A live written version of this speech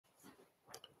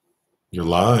You're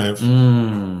live.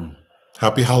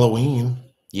 Happy Halloween.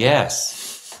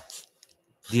 Yes.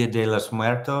 Dia de los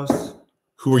Muertos.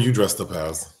 Who are you dressed up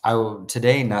as?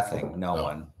 Today, nothing. No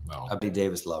one. No. I'll be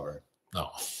Davis Lover. No.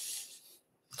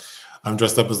 I'm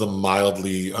dressed up as a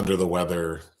mildly under the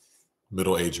weather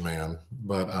middle-aged man.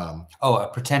 But a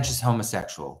pretentious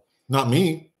homosexual. Not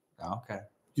me. Okay.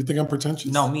 You think I'm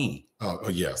pretentious? No, me. Oh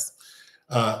yes.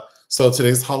 So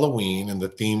today's Halloween, and the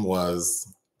theme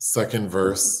was second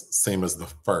verse, same as the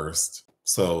first.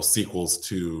 So sequels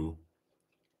to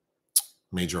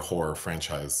major horror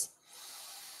franchise.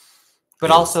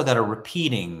 But also that are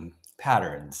repeating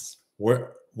patterns.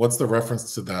 What's the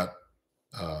reference to that?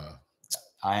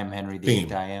 I am Henry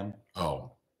VIII, I am.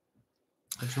 Oh.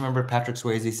 Don't you remember Patrick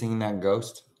Swayze singing that in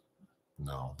Ghost?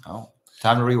 No. Oh.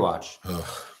 Time to rewatch.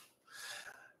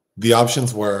 The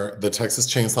options were The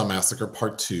Texas Chainsaw Massacre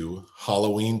Part 2,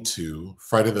 Halloween 2,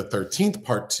 Friday the 13th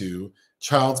Part 2,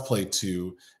 Child's Play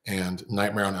 2, and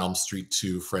Nightmare on Elm Street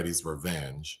 2, Freddy's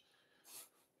Revenge.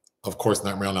 Of course,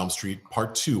 Nightmare on Elm Street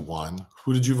Part 2 won.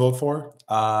 Who did you vote for?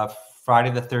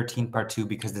 Friday the 13th Part 2,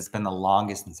 because it's been the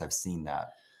longest since I've seen that.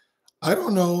 I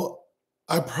don't know.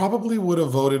 I probably would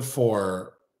have voted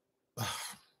for...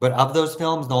 But of those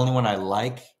films, the only one I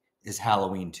like is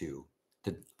Halloween 2.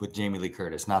 With Jamie Lee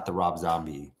Curtis, not the Rob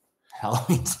Zombie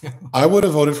Halloween 2. I would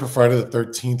have voted for Friday the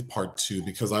 13th Part 2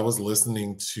 because I was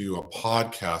listening to a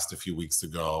podcast a few weeks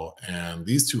ago, and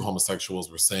these two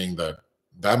homosexuals were saying that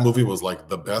that movie was like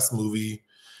the best movie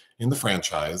in the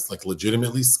franchise, like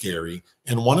legitimately scary,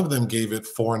 and one of them gave it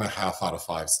 4.5 out of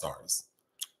 5 stars.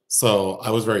 So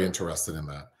I was very interested in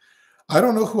that. I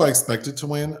don't know who I expected to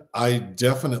win. I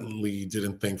definitely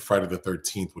didn't think Friday the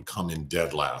 13th would come in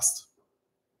dead last.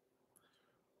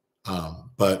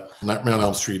 But Nightmare on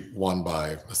Elm Street won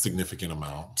by a significant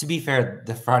amount. To be fair,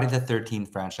 the Friday the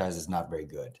 13th franchise is not very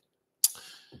good.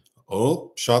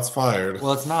 Oh, shots fired.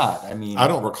 Well, it's not. I mean, I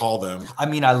don't recall them. I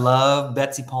mean, I love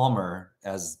Betsy Palmer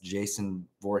as Jason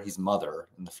Voorhees' mother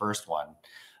in the first one,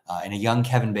 and a young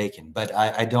Kevin Bacon. But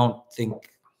I don't think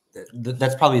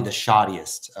that's probably the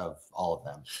shoddiest of all of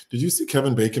them. Did you see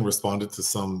Kevin Bacon responded to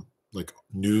some like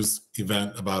news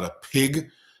event about a pig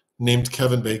named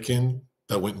Kevin Bacon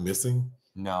that went missing?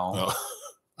 No.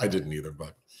 I didn't either,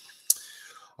 but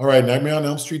all right. Nightmare on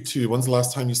Elm Street 2. When's the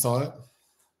last time you saw it?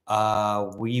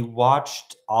 We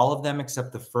watched all of them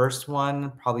except the first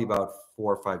one probably about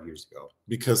 4 or 5 years ago.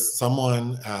 Because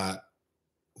someone at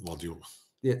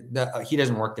he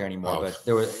doesn't work there anymore, but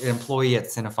there was an employee at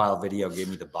Cinephile Video gave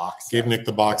me the box set. Gave Nick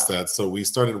the box set. So we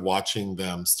started watching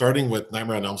them, starting with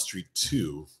Nightmare on Elm Street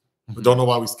 2. But don't know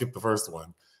why we skipped the first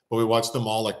one. But we watched them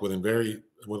all like within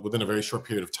a very short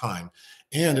period of time.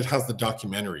 And it has the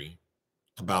documentary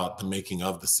about the making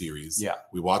of the series. Yeah.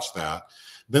 We watched that.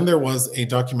 Then there was a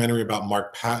documentary about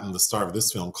Mark Patton, the star of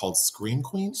this film, called Scream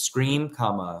Queen. Scream,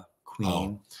 Queen.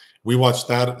 Oh. We watched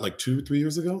that like 2-3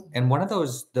 years ago. And one of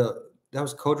those, that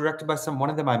was co-directed by one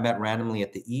of them I met randomly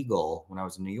at the Eagle when I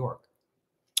was in New York.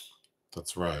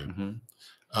 That's right.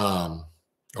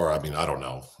 Or I mean, I don't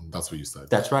know. That's what you said.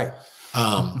 That's right.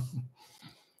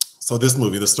 So this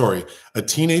movie, the story, a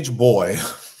teenage boy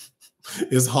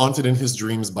is haunted in his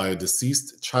dreams by a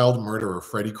deceased child murderer,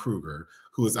 Freddy Krueger,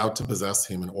 who is out to possess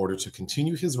him in order to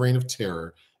continue his reign of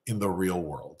terror in the real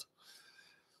world.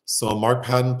 So Mark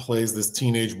Patton plays this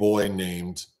teenage boy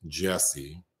named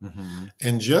Jesse.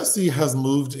 And Jesse has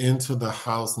moved into the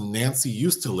house Nancy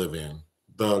used to live in,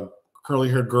 the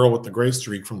curly-haired girl with the gray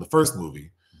streak from the first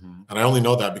movie. And I only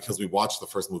know that because we watched the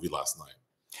first movie last night.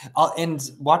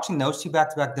 And watching those two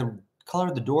back to back, the color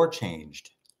of the door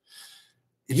changed.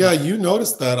 Yeah, you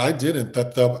noticed that. I didn't.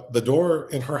 That the door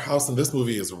in her house in this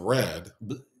movie is red.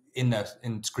 In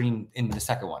the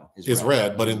second one is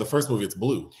red, but in the first movie it's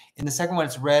blue. In the second one,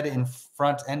 it's red in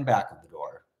front and back of the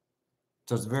door,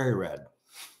 so it's very red.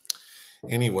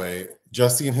 Anyway,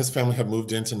 Jesse and his family have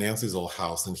moved into Nancy's old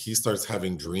house, and he starts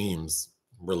having dreams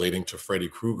relating to Freddy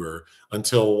Krueger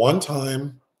until one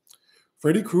time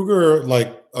Freddy Krueger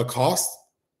like accosts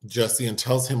Jesse and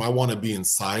tells him, I want to be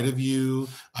inside of you.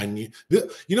 I need,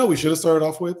 we should have started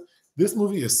off with, this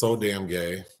movie is so damn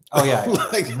gay. Oh yeah.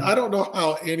 I don't know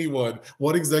how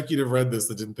what executive read this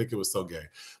that didn't think it was so gay,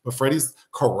 but Freddy's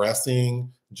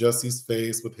caressing Jesse's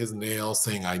face with his nails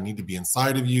saying, I need to be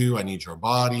inside of you. I need your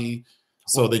body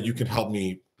so that you can help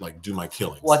me like do my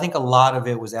killings. Well, I think a lot of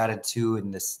it was added to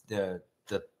in the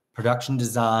production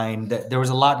design. There was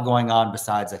a lot going on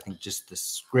besides, I think, just the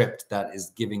script that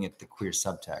is giving it the queer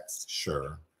subtext.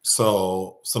 Sure.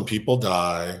 So some people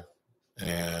die,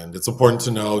 and it's important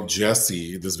to know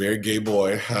Jesse, this very gay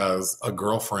boy, has a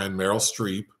girlfriend, Meryl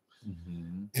Streep,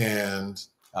 and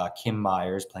Kim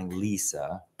Myers playing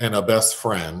Lisa. And a best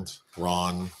friend,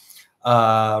 Ron.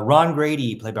 Ron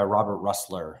Grady, played by Robert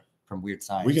Rusler from Weird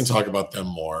Science. We can talk about them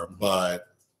more, but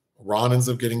Ron ends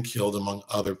up getting killed among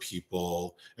other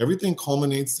people. Everything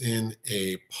culminates in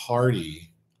a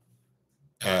party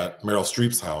at Meryl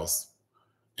Streep's house.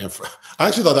 And I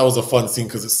actually thought that was a fun scene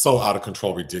because it's so out of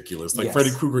control, ridiculous. Like, yes.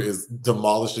 Freddy Krueger is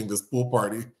demolishing this pool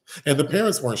party, and the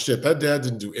parents weren't shit. That dad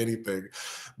didn't do anything.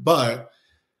 But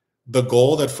the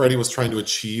goal that Freddy was trying to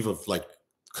achieve of like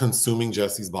consuming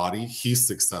Jesse's body, he's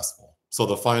successful. So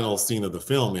the final scene of the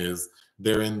film is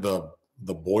they're in the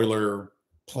boiler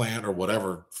plant or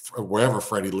whatever, wherever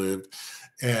Freddy lived,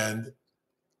 and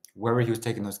wherever he was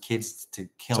taking those kids to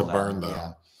kill them, burn them.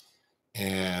 Yeah.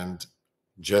 And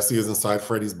Jesse is inside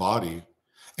Freddy's body.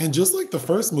 And just like the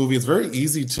first movie, it's very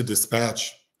easy to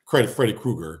dispatch Freddy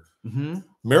Krueger. Mm-hmm.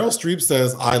 Meryl Streep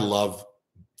says, "I love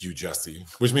you, Jesse,"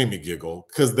 which made me giggle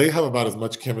because they have about as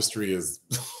much chemistry as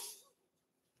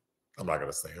I'm not going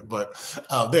to say it, but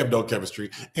they have no chemistry.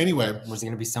 Anyway. Was it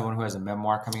going to be someone who has a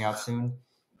memoir coming out soon?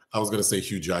 I was going to say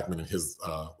Hugh Jackman and his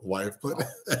wife, but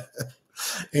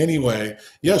anyway,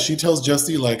 yeah, she tells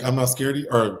Jesse, like, I'm not scared of you,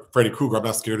 or Freddy Krueger, I'm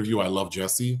not scared of you. I love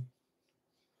Jesse.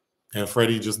 And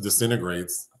Freddy just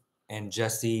disintegrates. And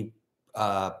Jesse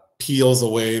peels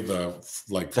away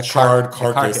the charred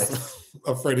carcass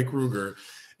of Freddy Krueger.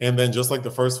 And then just like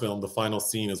the first film, the final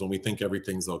scene is when we think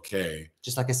everything's okay.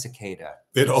 Just like a cicada.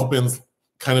 It opens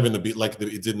kind of like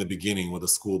it did in the beginning with a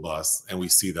school bus. And we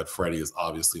see that Freddy is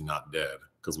obviously not dead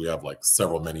because we have like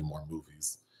many more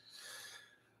movies.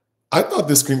 I thought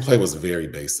this screenplay was very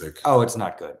basic. Oh, it's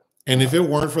not good. And if it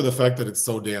weren't for the fact that it's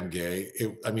so damn gay,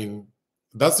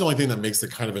 that's the only thing that makes it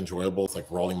kind of enjoyable. It's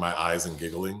like rolling my eyes and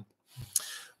giggling.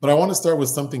 But I want to start with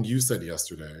something you said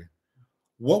yesterday.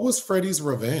 What was Freddy's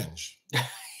revenge?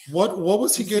 What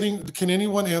was he getting? Can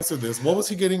anyone answer this? What was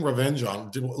he getting revenge on?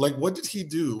 What did he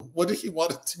do? What did he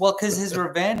want to do? Well, because his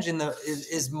revenge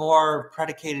is more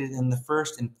predicated in the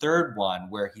first and third one,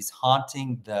 where he's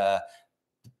haunting the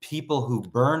people who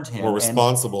burned him. Were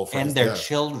responsible for and their death.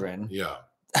 Children. Yeah.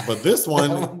 But this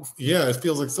one, yeah, it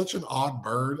feels like such an odd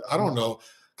bird. I don't know,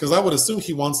 because I would assume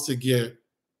he wants to get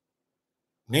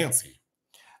Nancy.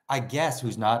 I guess,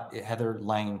 who's not Heather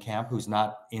Langenkamp, who's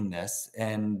not in this.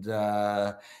 And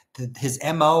his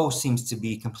MO seems to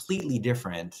be completely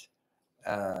different,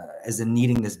 as in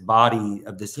needing this body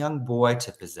of this young boy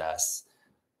to possess.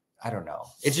 I don't know.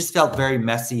 It just felt very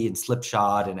messy and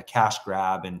slipshod and a cash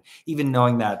grab. And even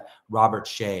knowing that Robert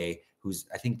Shea, who's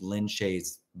I think Lynn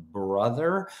Shea's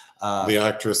brother. The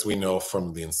actress we know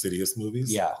from the Insidious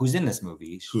movies. Yeah, who's in this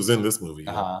movie.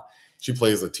 Yeah. She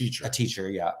plays a teacher. A teacher,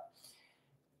 yeah.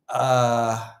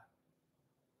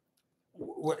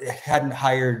 Hadn't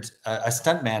hired a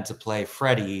stuntman to play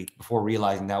Freddy before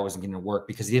realizing that wasn't going to work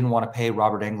because he didn't want to pay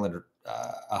Robert Englund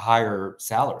a higher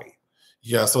salary.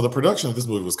 Yeah, so the production of this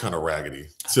movie was kind of raggedy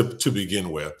to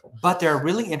begin with. But there are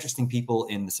really interesting people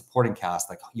in the supporting cast.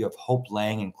 Like you have Hope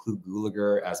Lange and Clu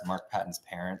Gulager as Mark Patton's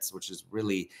parents, which is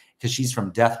really because she's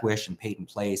from Death Wish and Peyton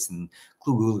Place, and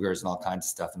Clu Gulager is in all kinds of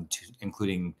stuff,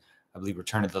 including, I believe,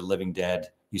 Return of the Living Dead.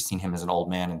 You've seen him as an old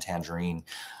man in Tangerine.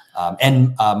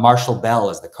 And Marshall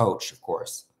Bell as the coach, of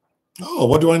course. Oh,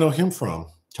 what do I know him from?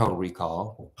 Total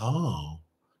Recall. Oh,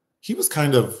 he was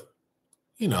kind of,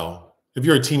 if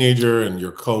you're a teenager and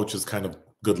your coach is kind of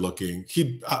good looking,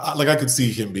 I could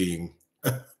see him being,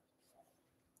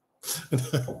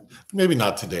 maybe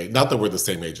not today. Not that we're the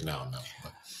same age now.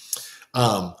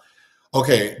 No.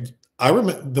 Okay. I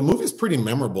remember the movie's pretty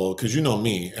memorable because you know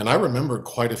me, and I remember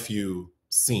quite a few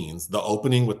scenes. The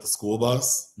opening with the school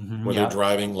bus where they're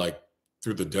driving like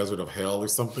through the desert of hell or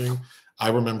something. I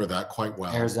remember that quite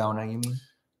well. Arizona, you mean?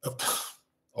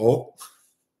 Oh,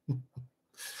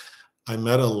 I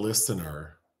met a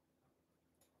listener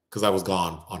because I was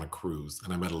gone on a cruise,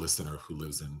 and I met a listener who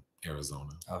lives in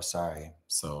Arizona. Oh, sorry.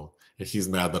 So he's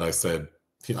mad that I said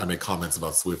I make comments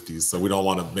about Swifties, so we don't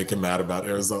want to make him mad about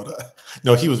Arizona.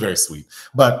 No, he was very sweet.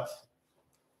 But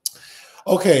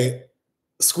okay,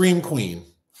 Scream Queen.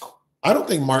 I don't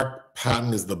think Mark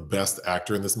Patton is the best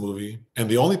actor in this movie, and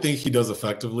the only thing he does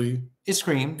effectively is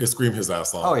scream his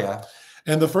ass off. Oh yeah.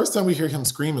 And the first time we hear him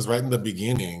scream is right in the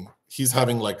beginning. He's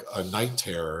having like a night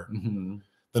terror. Mm-hmm.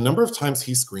 The number of times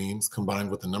he screams combined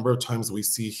with the number of times we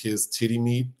see his titty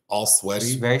meat all sweaty.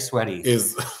 It's very sweaty.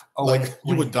 Is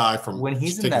you would die from when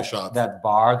he's taking in shots. That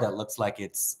bar that looks like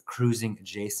it's cruising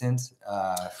adjacent.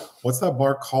 What's that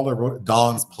bar called?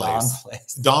 Don's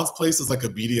Place. Don's Place is like a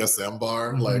BDSM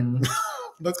bar. Mm-hmm. Like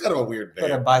that's kind of a weird name.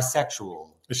 But a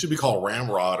bisexual. It should be called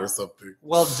Ramrod or something.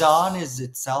 Well, Don is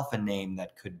itself a name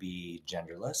that could be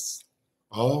genderless.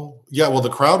 Oh, yeah. Well, the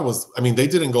crowd was, I mean, they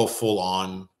didn't go full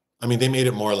on. I mean, they made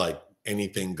it more like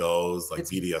anything goes, like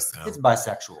BDSM. It's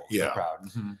bisexual, yeah. The crowd.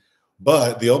 Mm-hmm.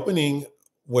 But the opening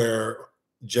where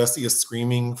Jesse is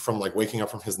screaming from like waking up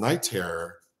from his night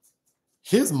terror,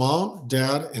 his mom,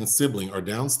 dad, and sibling are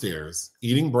downstairs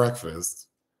eating breakfast.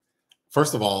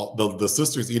 First of all, the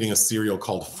sister's eating a cereal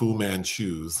called Fu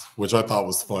Manchus, which I thought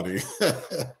was funny.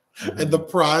 And the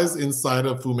prize inside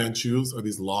of Fu Manchus are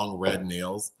these long red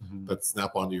nails that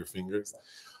snap onto your fingers.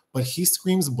 But he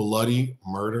screams bloody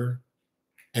murder,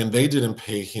 and they didn't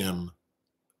pay him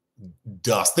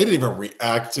dust. They didn't even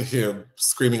react to him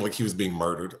screaming like he was being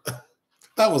murdered.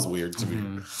 That was weird to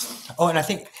me. Oh, and I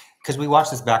think because we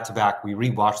watched this back to back, we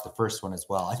rewatched the first one as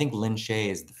well. I think Lange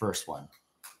is the first one.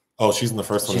 Oh, she's in the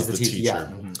first one as the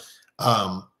teacher.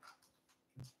 Yeah.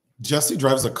 Jesse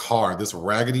drives a car, this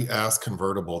raggedy ass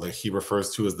convertible that he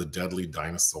refers to as the deadly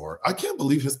dinosaur. I can't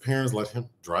believe his parents let him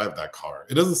drive that car.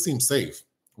 It doesn't seem safe.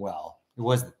 Well, it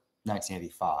was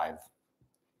 1985.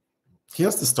 He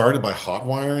has to start it by hot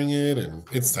wiring it, and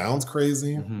it sounds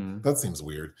crazy. That seems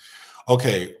weird.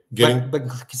 Okay, but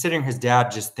considering his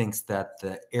dad just thinks that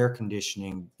the air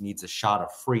conditioning needs a shot of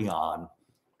Freon.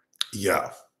 Yeah.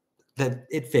 That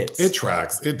it fits. It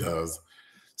tracks. It does.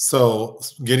 So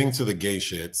getting to the gay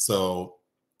shit. So,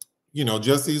 you know,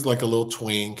 Jesse's like a little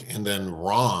twink, and then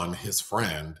Ron, his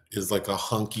friend, is like a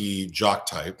hunky jock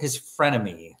type. His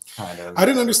frenemy, kind of. I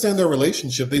didn't understand their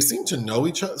relationship. They seem to know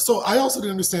each other. So I also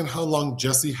didn't understand how long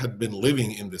Jesse had been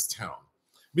living in this town,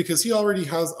 because he already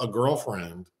has a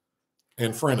girlfriend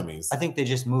and frenemies. I think they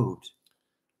just moved.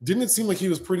 Didn't it seem like he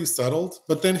was pretty settled?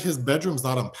 But then his bedroom's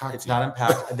not unpacked. It's not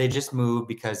unpacked. They just moved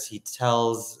because he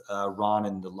tells Ron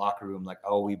in the locker room, like,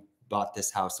 oh, we bought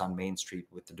this house on Main Street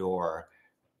with the door.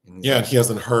 And yeah, and he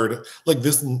hasn't heard. Like,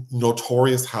 this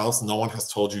notorious house, no one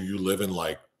has told you live in,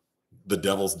 like, the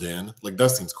devil's den. Like, that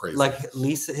seems crazy. Like,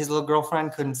 Lisa, his little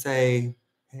girlfriend, couldn't say,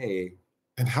 hey.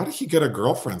 And how did he get a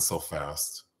girlfriend so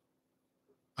fast?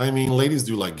 I mean, ladies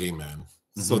do like gay men.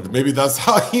 So maybe that's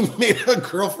how he made a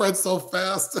girlfriend so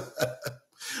fast.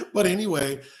 But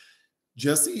anyway,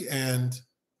 Jesse and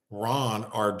Ron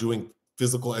are doing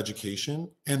physical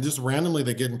education, and just randomly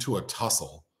they get into a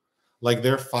tussle. Like,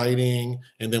 they're fighting,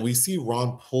 and then we see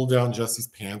Ron pull down Jesse's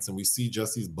pants, and we see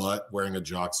Jesse's butt wearing a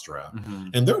jock strap.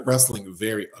 And they're wrestling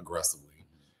very aggressively.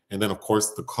 And then, of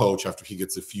course, the coach, after he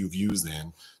gets a few views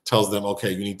in, tells them,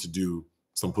 okay, you need to do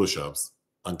some push-ups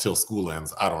until school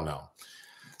ends. I don't know.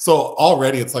 So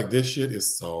already it's like, this shit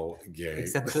is so gay.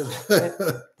 Except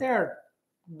they're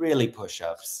really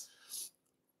push-ups.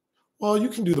 Well, you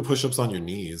can do the push-ups on your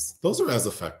knees. Those are as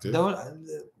effective.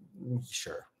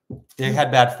 Sure. They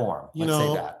had bad form. Let's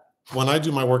say that. When I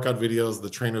do my workout videos, the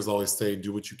trainers always say,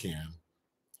 do what you can.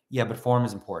 Yeah, but form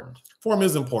is important. Form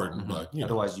is important, but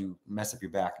otherwise you mess up your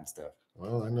back and stuff.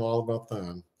 Well, I know all about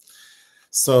that.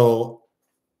 So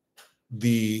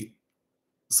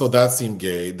that seemed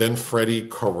gay. Then Freddy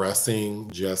caressing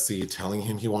Jesse, telling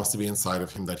him he wants to be inside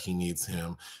of him, that he needs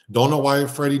him. Don't know why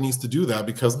Freddy needs to do that,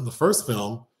 because in the first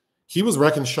film, he was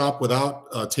wrecking shop without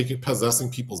possessing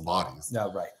people's bodies.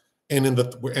 No, right. And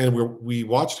we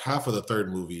watched half of the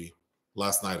third movie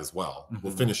last night as well.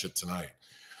 We'll finish it tonight.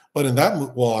 But in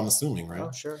that, well, I'm assuming, right?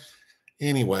 Oh, sure.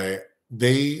 Anyway,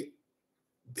 he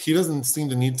doesn't seem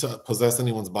to need to possess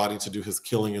anyone's body to do his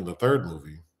killing in the third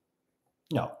movie.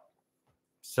 No.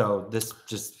 So this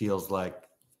just feels like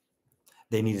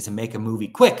they needed to make a movie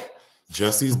quick.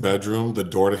 Jesse's bedroom, the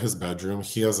door to his bedroom,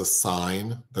 he has a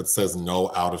sign that says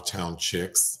no out-of-town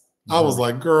chicks. I was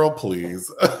like, girl,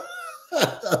 please.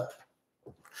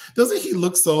 Doesn't he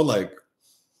look so like,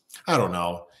 I don't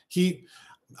know.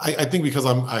 I think because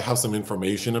I have some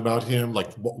information about him, like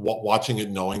watching it,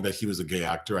 knowing that he was a gay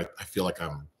actor, I feel like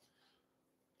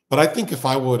but I think if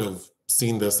I would have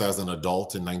seen this as an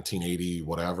adult in 1980,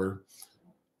 whatever,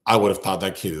 I would have thought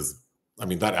that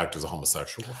that actor's a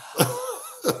homosexual.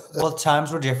 Well,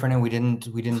 times were different, and we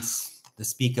didn't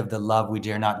speak of the love we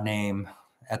dare not name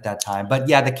at that time. But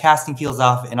yeah, the casting feels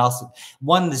off, and also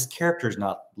this character is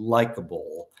not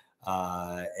likable,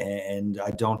 and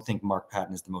I don't think Mark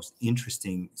Patton is the most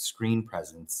interesting screen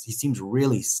presence. He seems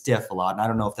really stiff a lot, and I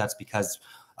don't know if that's because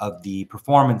of the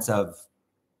performance of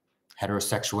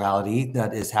heterosexuality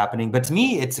that is happening. But to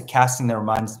me, it's a casting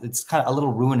that it's kind of a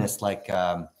little ruinous, like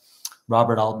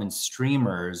Robert Altman's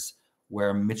Streamers,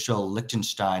 where Mitchell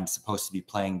Lichtenstein's supposed to be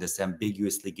playing this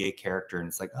ambiguously gay character. And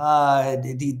it's like,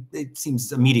 it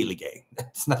seems immediately gay.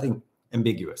 It's nothing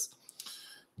ambiguous.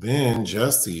 Then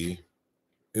Jesse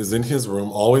is in his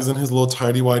room, always in his little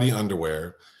tighty-whitey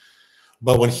underwear,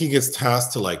 But when he gets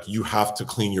tasked to like, you have to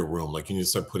clean your room, like you need to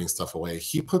start putting stuff away,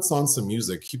 he puts on some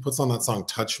music. He puts on that song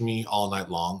 "Touch Me" all night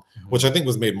long, which I think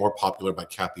was made more popular by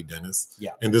Kathy Dennis.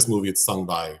 Yeah. In this movie, it's sung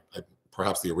by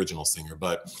perhaps the original singer,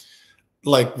 but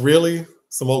like really,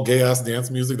 some old gay ass dance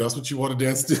music. That's what you want to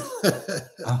dance to.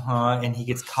 And he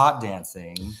gets caught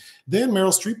dancing. Then Meryl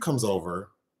Streep comes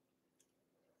over.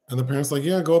 And the parents like,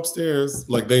 yeah, go upstairs.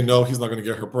 Like they know he's not going to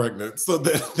get her pregnant. So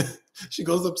then she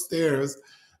goes upstairs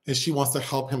and she wants to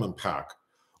help him unpack.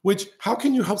 Which, how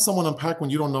can you help someone unpack when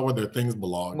you don't know where their things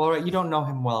belong? Well, you don't know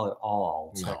him well at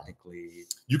all, technically. No.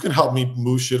 You can help me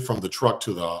move shit from the truck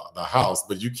to the house,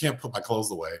 but you can't put my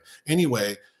clothes away.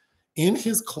 Anyway, in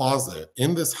his closet,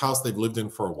 in this house they've lived in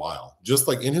for a while, just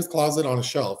like in his closet on a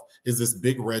shelf is this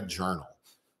big red journal.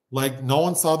 Like no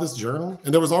one saw this journal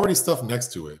and there was already stuff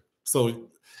next to it. So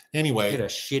anyway, get a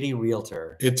shitty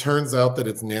realtor. It turns out that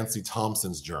it's Nancy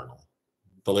Thompson's journal,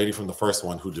 the lady from the first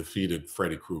one who defeated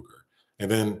Freddy Krueger.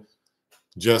 And then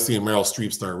Jesse and Meryl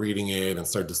Streep start reading it and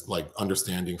start just like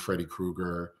understanding Freddy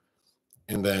Krueger.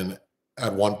 And then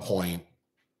at one point,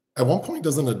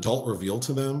 does an adult reveal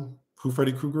to them who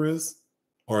Freddy Krueger is?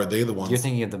 Or are they the ones? You're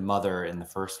thinking of the mother in the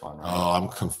first one, right? Oh,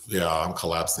 I'm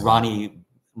collapsing. Ronnie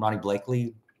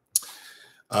Blakely.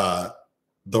 The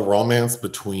romance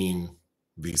between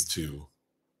these two.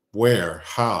 Where?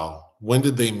 How? When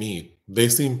did they meet? They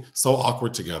seem so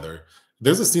awkward together.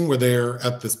 There's a scene where they're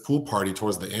at this pool party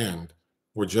towards the end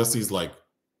where Jesse's like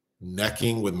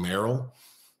necking with Meryl.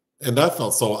 And that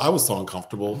felt I was so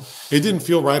uncomfortable. It didn't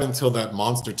feel right until that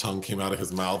monster tongue came out of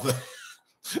his mouth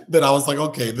that I was like,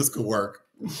 okay, this could work.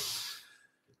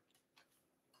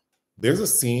 There's a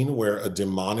scene where a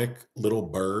demonic little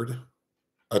bird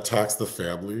attacks the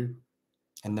family.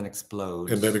 And then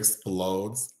explodes.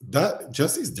 That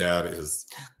Jesse's dad is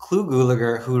Clu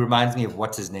Gulager, who reminds me of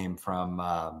what's his name from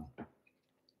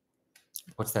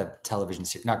what's that television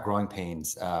series? Not Growing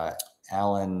Pains.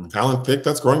 Alan Thicke.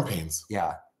 That's Growing Pains.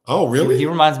 Yeah. Oh, really? He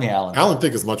reminds me of Alan. Alan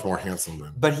Thicke is much more handsome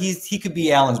than. But he could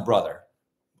be Alan's brother.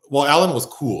 Well, Alan was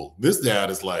cool. This dad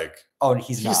is like. Oh,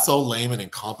 he's not. So lame and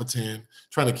incompetent,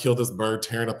 trying to kill this bird,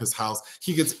 tearing up his house.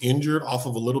 He gets injured off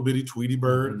of a little bitty Tweety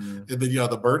bird. And then,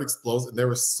 the bird explodes. And there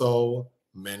were so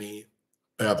many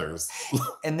feathers.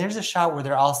 And there's a shot where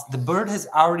the bird has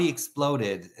already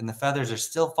exploded and the feathers are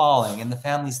still falling and the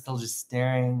family's still just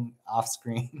staring off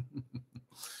screen.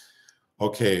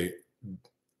 Okay.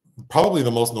 Probably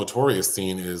the most notorious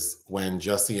scene is when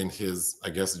Jesse and his, I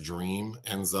guess, dream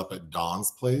ends up at Dawn's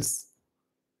place.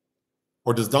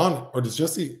 Or does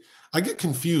Jesse, I get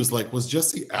confused. Like, was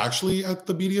Jesse actually at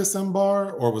the BDSM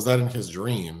bar or was that in his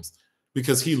dreams?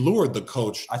 Because he lured the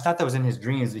coach. I thought that was in his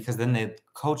dreams because then the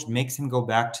coach makes him go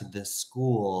back to the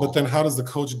school. But then how does the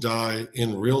coach die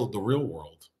in the real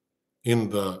world?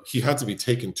 He had to be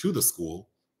taken to the school,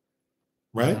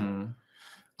 right?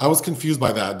 I was confused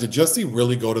by that. Did Jesse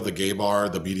really go to the gay bar,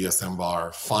 the BDSM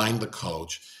bar, find the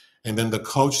coach, and then the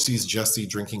coach sees Jesse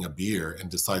drinking a beer and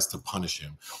decides to punish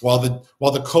him while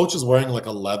the coach is wearing like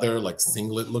a leather like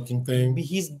singlet looking thing?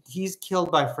 He's killed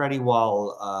by Freddy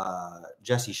while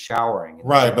Jesse's showering.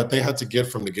 Right, but they had to get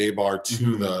from the gay bar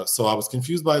to so I was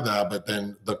confused by that. But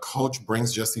then the coach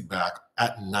brings Jesse back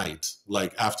at night,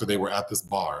 like after they were at this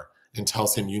bar, and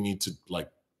tells him you need to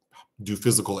like do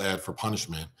physical ed for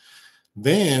punishment.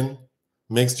 Then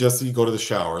makes Jesse go to the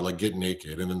shower, like get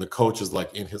naked, and then the coach is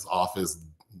like in his office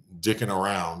dicking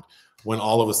around when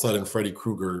all of a sudden Freddy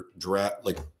Krueger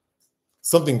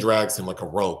something drags him like a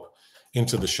rope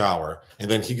into the shower,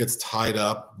 and then he gets tied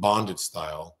up bondage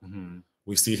style.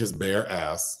 We see his bare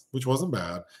ass, which wasn't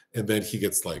bad, and then he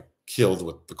gets like killed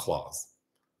with the claws.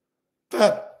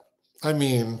 That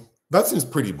seems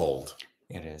pretty bold.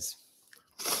 It is.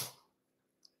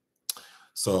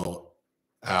 So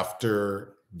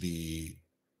after the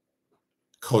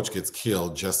coach gets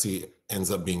killed, Jesse ends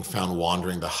up being found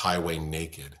wandering the highway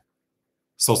naked.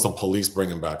 So some police bring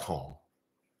him back home.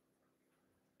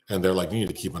 And they're like, you need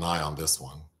to keep an eye on this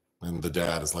one. And the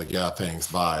dad is like, yeah,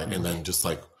 thanks, bye. And then just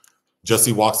like,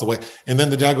 Jesse walks away. And then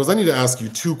the dad goes, I need to ask you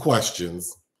 2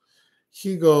 questions.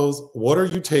 He goes, what are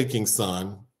you taking,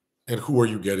 son? And who are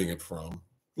you getting it from?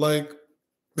 Like.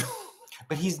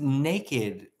 But he's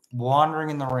naked, wandering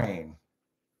in the rain.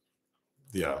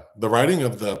 Yeah. The writing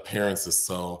of the parents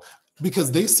is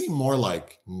because they seem more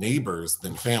like neighbors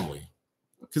than family.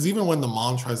 Because even when the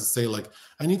mom tries to say like,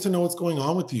 I need to know what's going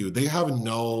on with you, they have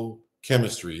no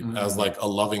chemistry as like a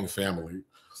loving family.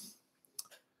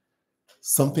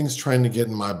 Something's trying to get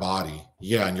in my body.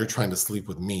 Yeah, and you're trying to sleep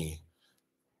with me.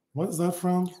 What is that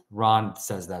from? Ron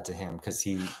says that to him because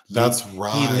That's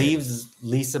right. He leaves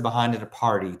Lisa behind at a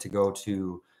party to go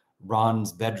to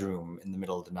Ron's bedroom in the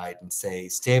middle of the night and say,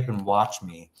 "Stay up and watch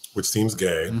me," which seems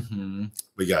gay.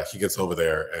 But yeah, he gets over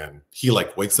there and he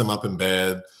like wakes him up in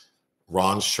bed.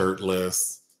 Ron's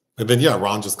shirtless, and then yeah,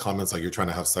 Ron just comments like, "You're trying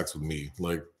to have sex with me,"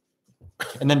 like.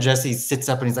 And then Jesse sits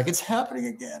up and he's like, "It's happening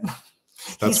again."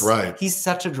 That's right. He's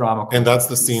such a drama queen. And that's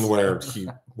the scene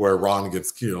where Ron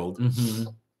gets killed.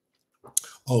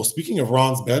 Oh, speaking of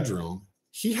Ron's bedroom,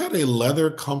 he had a leather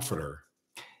comforter.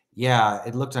 Yeah,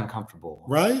 it looked uncomfortable.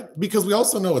 Right? Because we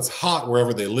also know it's hot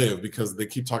wherever they live because they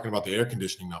keep talking about the air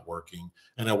conditioning not working.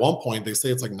 And at one point, they say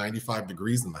it's like 95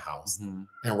 degrees in the house. And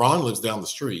Ron lives down the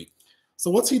street. So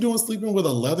what's he doing sleeping with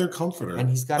a leather comforter? And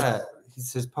he's got a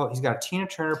Tina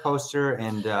Turner poster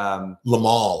and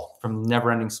Lamal from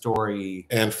Neverending Story.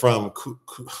 And from,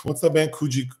 what's that band?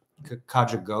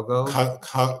 Kajagogo?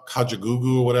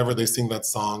 Kajagoogoo or whatever. They sing that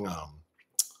song.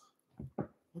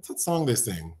 What's that song they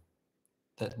sing?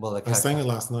 I sang it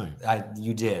last night.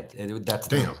 You did. That's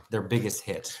their biggest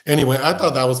hit. Anyway, I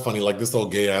thought that was funny. Like this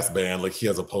old gay ass band, like he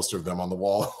has a poster of them on the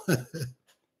wall.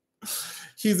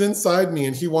 He's inside me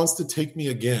and he wants to take me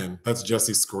again. That's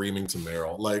Jesse screaming to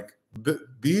Meryl. Like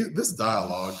this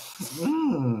dialogue.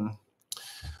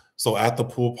 So at the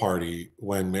pool party,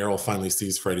 when Meryl finally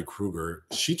sees Freddy Krueger,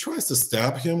 she tries to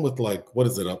stab him with like, what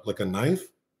is it up? Like a knife?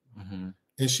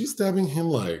 And she's stabbing him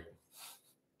like.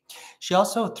 She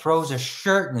also throws a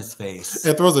shirt in his face.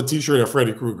 And throws a t-shirt at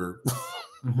Freddy Krueger.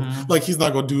 Like he's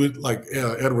not going to do it like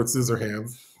Edward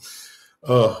Scissorhands.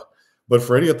 But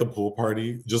Freddy at the pool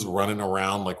party, just running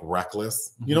around like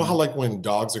reckless. You know how like when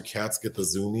dogs or cats get the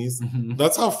zoomies?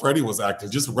 That's how Freddy was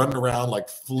acting. Just running around like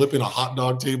flipping a hot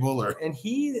dog table. And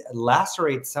he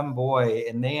lacerates some boy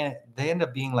and they end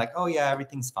up being like, "Oh yeah,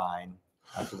 everything's fine."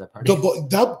 After that party.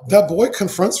 That boy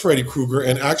confronts Freddy Krueger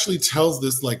and actually tells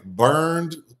this like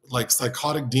burned, like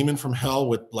psychotic demon from hell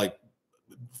with like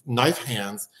knife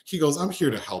hands. He goes, "I'm here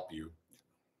to help you."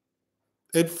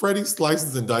 And Freddy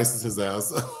slices and dices his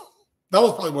ass. That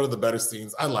was probably one of the better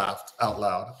scenes. I laughed out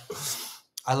loud.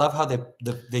 I love how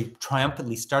they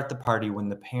triumphantly start the party when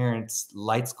the parents'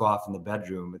 lights go off in the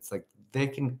bedroom. It's like they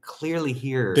can clearly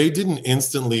hear. They didn't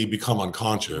instantly become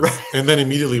unconscious. Right. And then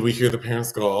immediately we hear the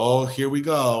parents go, "Oh, here we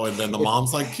go." And then the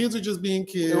mom's like, "Kids are just being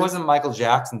kids." It wasn't Michael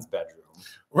Jackson's bedroom.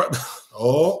 Right.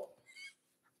 Oh,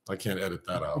 I can't edit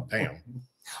that out. Damn.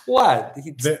 What?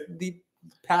 He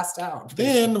passed out.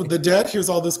 Then the dad hears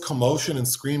all this commotion and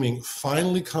screaming,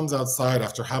 finally comes outside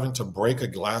after having to break a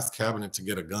glass cabinet to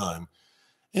get a gun.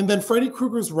 And then Freddy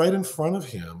Krueger's right in front of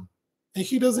him and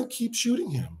he doesn't keep shooting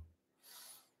him.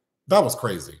 That was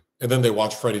crazy. And then they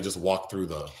watch Freddy just walk through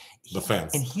the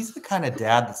fence. And he's the kind of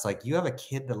dad that's like, you have a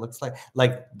kid that looks like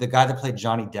the guy that played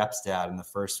Johnny Depp's dad in the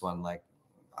first one. Like,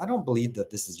 I don't believe that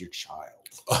this is your child.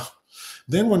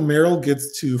 Then when Meryl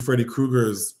gets to Freddy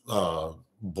Krueger's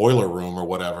boiler room or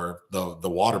whatever, the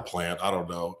water plant, I don't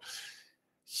know.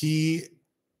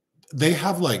 They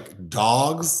have like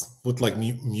dogs with like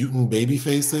mutant baby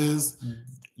faces.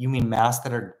 You mean masks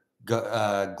that are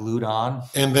glued on?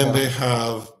 And then they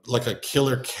have like a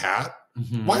killer cat.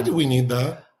 Mm-hmm. Why do we need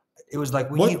that? It was like,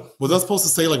 was that supposed to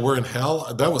say like we're in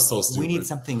hell? That was so stupid. We need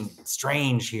something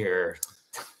strange here.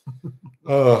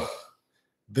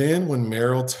 Then when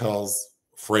Meryl tells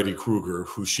Freddy Krueger,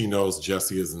 who she knows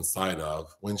Jesse is inside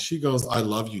of, when she goes, "I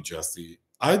love you, Jesse,"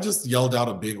 I just yelled out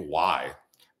a big why.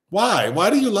 Why? Why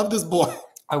do you love this boy?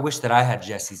 I wish that I had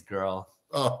Jesse's girl.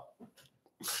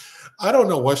 I don't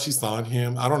know what she saw in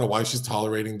him. I don't know why she's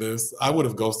tolerating this. I would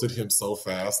have ghosted him so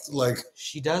fast. Like,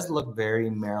 she does look very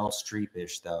Meryl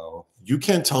Streep-ish, though. You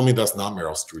can't tell me that's not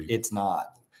Meryl Streep. It's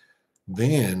not.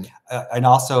 Then, and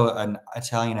also an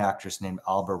Italian actress named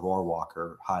Alba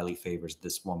Rohrwacher highly favors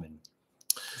this woman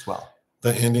as well.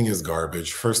 The ending is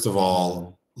garbage. First of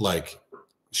all, like,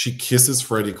 she kisses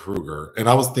Freddy Krueger, and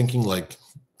I was thinking, like,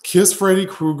 kiss Freddy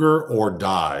Krueger or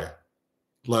die.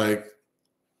 Like,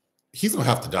 he's gonna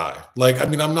have to die. Like, I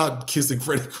mean, I'm not kissing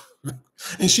Freddy Krueger.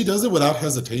 And she does it without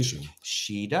hesitation.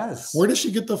 She does. Where does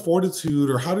she get the fortitude,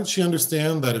 or how did she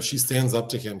understand that if she stands up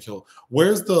to him,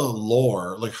 where's the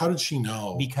lore? Like, how did she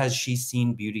know? Because she's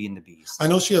seen Beauty and the Beast. I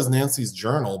know she has Nancy's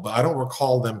journal, but I don't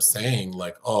recall them saying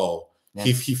like, "Oh,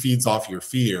 he feeds off your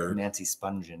fear." Nancy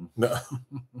Spungen. No.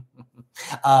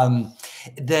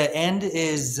 The end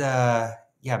is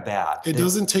bad. It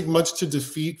doesn't take much to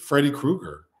defeat Freddy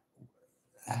Krueger.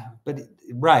 But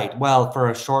right, well, for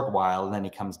a short while, and then he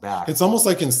comes back. It's almost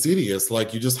like Insidious.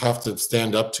 Like, you just have to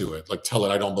stand up to it. Like, tell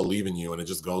it, "I don't believe in you," and it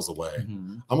just goes away.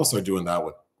 Mm-hmm. I'm gonna start doing that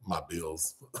with my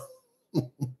bills.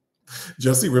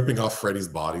 Jesse ripping off Freddy's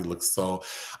body looks so.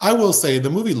 I will say the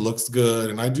movie looks good,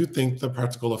 and I do think the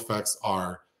practical effects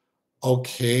are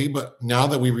okay, but now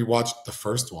that we rewatched the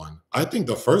first one, I think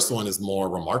the first one is more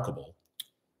remarkable.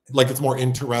 Like it's more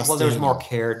interesting. Well, there's more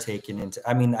care taken into.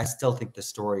 I mean, I still think the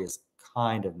story is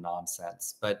kind of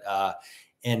nonsense, but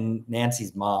and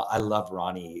Nancy's mom, I love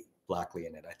Ronnie Blackley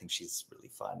in it. I think she's really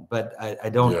fun, but I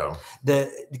don't. Yeah.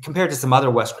 Compared to some other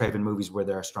Wes Craven movies where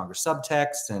there are stronger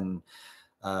subtext and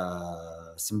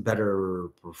some better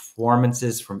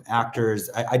performances from actors,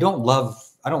 I don't love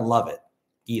it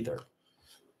either.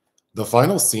 The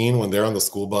final scene when they're on the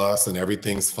school bus and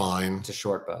everything's fine. It's a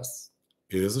short bus.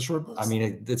 It is a short bus? I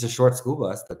mean, it's a short school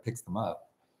bus that picks them up.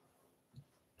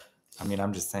 I mean,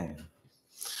 I'm just saying.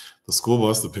 The school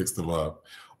bus that picks them up.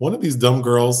 One of these dumb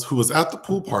girls who was at the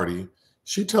pool party,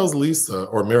 she tells Lisa,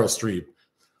 or Meryl Streep,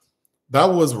 that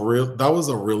was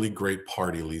a really great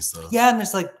party, Lisa. Yeah, and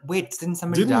it's like, wait, didn't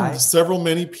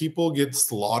many people get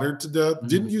slaughtered to death? Mm-hmm.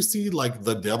 Didn't you see like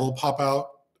the devil pop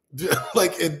out?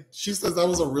 She says that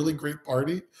was a really great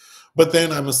party. But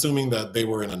then I'm assuming that they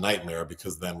were in a nightmare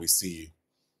because then we see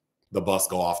the bus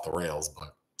go off the rails.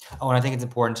 But and I think it's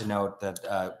important to note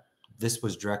that this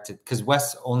was directed because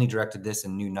Wes only directed this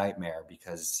in New Nightmare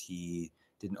because he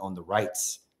didn't own the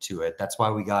rights to it. That's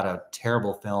why we got a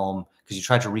terrible film because you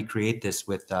tried to recreate this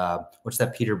with what's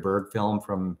that Peter Berg film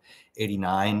from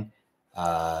 '89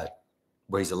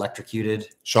 where he's electrocuted?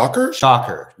 Shocker?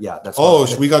 Shocker. Yeah. That's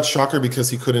we got Shocker because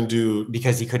he couldn't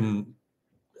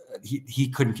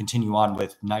continue on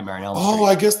with Nightmare on Elm Street.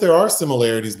 I guess there are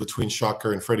similarities between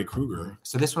Shocker and Freddy Krueger.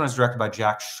 So this one was directed by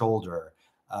Jack Sholder.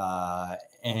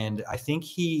 And I think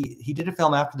he did a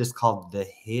film after this called The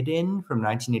Hidden from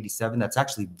 1987. That's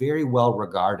actually very well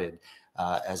regarded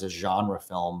as a genre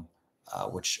film,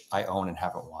 which I own and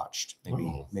haven't watched.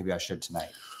 Maybe I should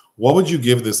tonight. What would you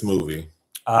give this movie?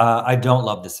 I don't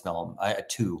love this film.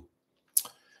 2.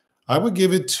 I would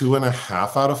give it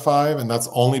 2.5 out of 5, and that's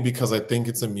only because I think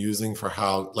it's amusing for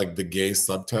how like the gay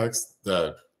subtext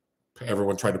that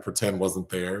everyone tried to pretend wasn't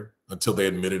there until they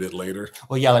admitted it later.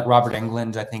 Well, yeah, like Robert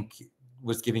Englund, I think,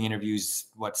 was giving interviews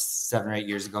 7 or 8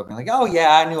 years ago, being like, "Oh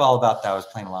yeah, I knew all about that. I was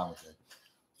playing along with it."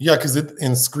 Yeah, because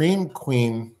in Scream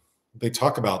Queen, they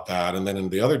talk about that, and then in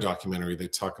the other documentary, they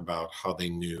talk about how they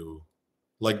knew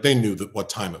what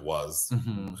time it was,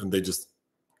 and they just.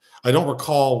 I don't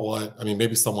recall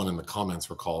maybe someone in the comments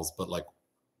recalls, but like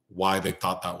why they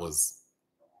thought that was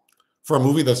for a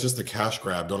movie that's just a cash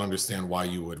grab. Don't understand why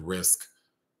you would risk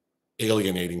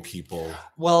alienating people.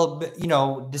 Well, but,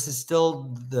 this is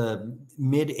still the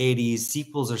mid 80s.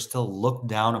 Sequels are still looked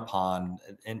down upon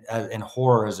and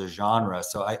horror as a genre.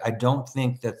 So I don't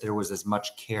think that there was as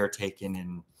much care taken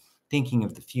in thinking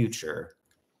of the future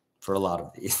for a lot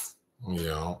of these.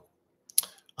 Yeah.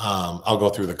 I'll go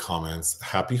through the comments.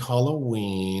 Happy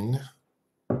Halloween.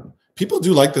 People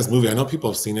do like this movie. I know people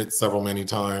have seen it many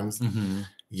times. Mm-hmm.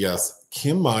 Yes.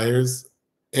 Kim Myers,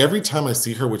 every time I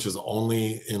see her, which is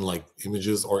only in like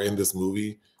images or in this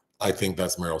movie, I think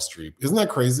that's Meryl Streep. Isn't that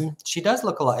crazy? She does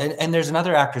look a lot. And there's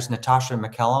another actress, Natasha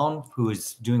McElhone, who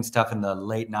is doing stuff in the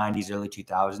late 90s, early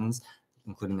 2000s,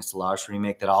 including the Solar's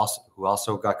remake who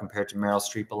also got compared to Meryl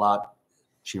Streep a lot.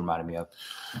 She reminded me of.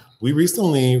 We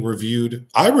recently reviewed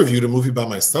a movie by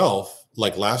myself,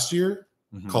 like last year,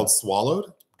 called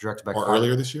Swallowed. Directed by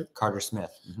earlier this year. Carter Smith.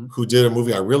 Who did a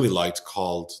movie I really liked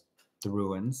called The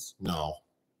Ruins. No.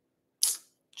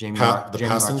 Jamie Passenger?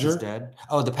 Marks is dead.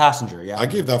 Oh, The Passenger, yeah. I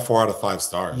gave that 4 out of 5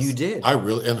 stars. You did?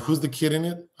 And who's the kid in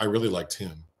it? I really liked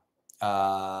him.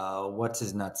 What's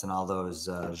his nuts in all those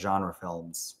genre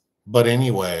films? But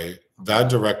anyway, that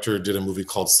director did a movie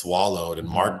called Swallowed, and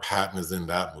Mark Patton is in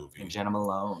that movie. And Jenna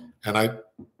Malone. And I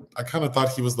kind of thought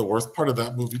he was the worst part of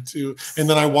that movie too. And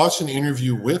then I watched an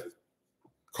interview with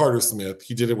Carter Smith.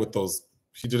 He did it with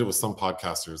some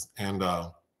podcasters, and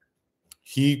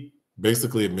he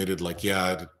basically admitted, like,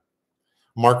 yeah,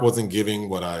 Mark wasn't giving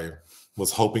what I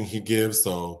was hoping he'd give,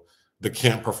 so the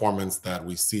camp performance that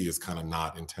we see is kind of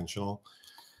not intentional,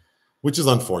 which is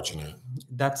unfortunate.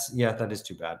 That is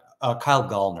too bad. Kyle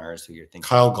Gallner is who you're thinking.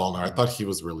 Kyle Gallner, I thought he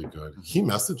was really good. He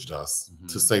messaged us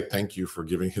to say thank you for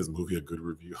giving his movie a good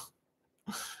review.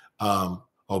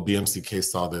 BMCK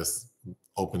saw this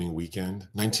opening weekend,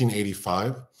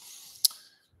 1985.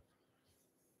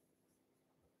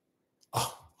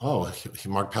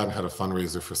 Mark Patton had a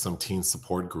fundraiser for some teen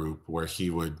support group where he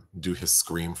would do his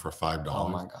Scream for $5. Oh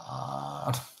my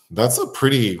God. That's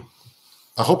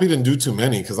I hope he didn't do too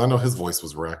many because I know his voice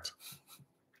was wrecked.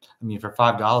 I mean, for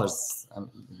 $5, I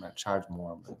might charge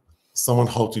more. But... Someone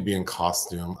hoped you'd be in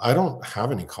costume. I don't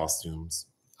have any costumes.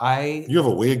 You have a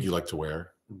wig you like to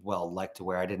wear. Well,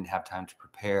 I didn't have time to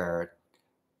prepare,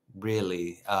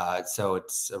 really. So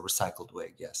it's a recycled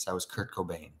wig. Yes, I was Kurt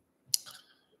Cobain.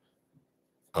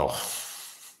 Oh.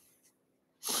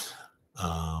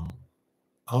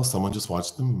 Oh, someone just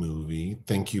watched the movie.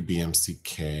 Thank you,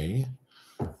 BMCK.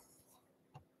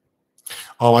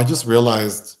 Oh, I just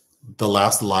realized the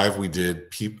last live we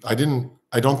did, I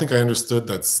don't think I understood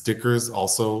that stickers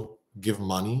also give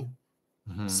money.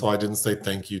 So I didn't say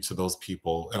thank you to those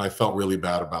people, and I felt really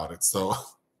bad about it. So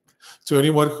to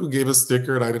anyone who gave a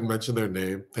sticker and I didn't mention their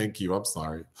name, thank you. I'm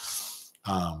sorry.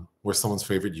 We're someone's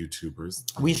favorite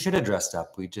YouTubers. We should have dressed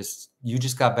up. You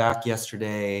just got back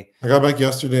yesterday. I got back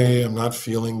yesterday. I'm not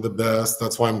feeling the best.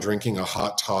 That's why I'm drinking a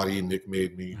hot toddy Nick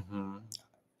made me.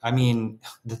 I mean,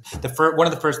 one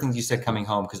of the first things you said coming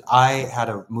home, because I had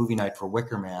a movie night for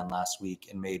Wicker Man last week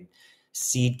and made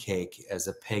seed cake as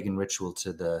a pagan ritual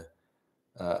to the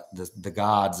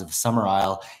gods of Summer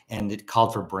Isle, and it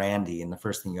called for brandy. And the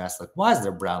first thing you asked, like, why is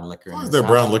there brown liquor? Why is there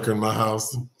brown liquor in my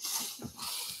house?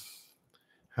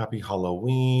 Happy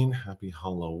Halloween. Happy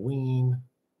Halloween.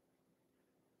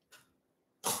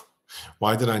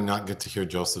 Why did I not get to hear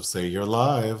Joseph say you're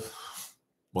live?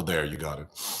 Well, there, you got it.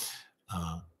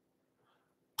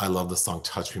 I love the song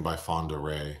Touch Me by Fonda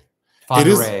Rae.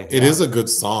 It is a good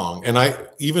song. And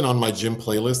even on my gym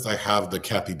playlist, I have the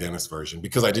Kathy Dennis version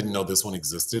because I didn't know this one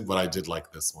existed, but I did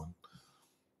like this one.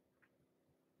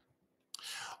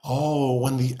 Oh,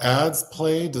 when the ads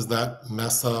play, does that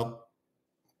mess up?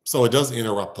 So it does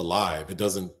interrupt the live. It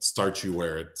doesn't start you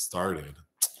where it started.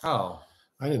 Oh.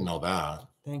 I didn't know that.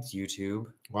 Thanks, YouTube.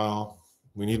 Well,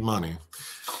 we need money.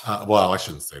 Well, I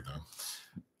shouldn't say that.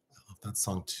 I love that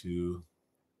song too.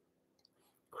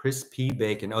 Crispy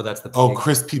Bacon. Oh, that's the pig. Oh,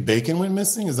 Crispy Bacon went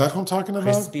missing? Is that who I'm talking about?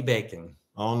 Crispy Bacon.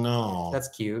 Oh, no. That's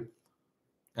cute.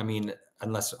 I mean,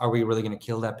 are we really going to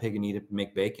kill that pig and eat it to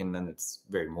make bacon? Then it's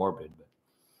very morbid. But.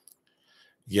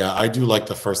 Yeah, I do like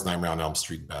the first Nightmare on Elm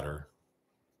Street better.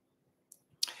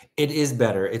 It is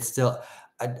better. It's still,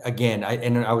 again,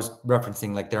 I was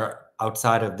referencing, like, there are,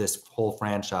 outside of this whole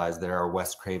franchise, there are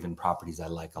Wes Craven properties I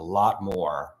like a lot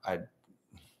more.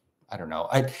 I don't know.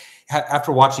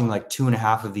 After watching like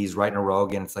 2.5 of these right in a row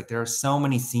again, it's like there are so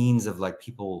many scenes of like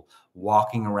people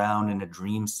walking around in a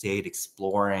dream state,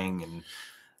 exploring. And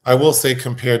I will say,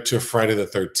 compared to Friday the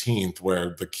 13th, where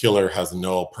the killer has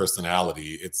no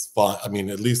personality, it's fun. I mean,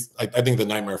 at least I think the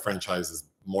Nightmare franchise is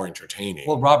more entertaining.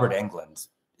 Well, Robert Englund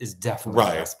is definitely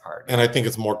the best part. And I think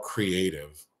it's more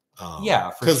creative. Yeah,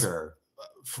 for sure.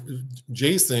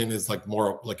 Jason is like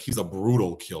more like he's a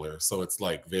brutal killer. So it's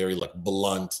like very like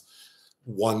blunt,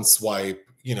 one swipe,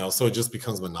 so it just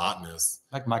becomes monotonous.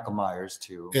 Like Michael Myers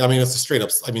too. Yeah, I mean, it's a straight up,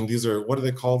 I mean, these are, what are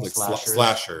they called? Like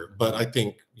slasher. But I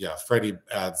think, yeah, Freddy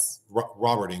adds,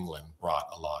 Robert Englund brought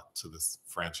a lot to this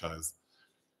franchise.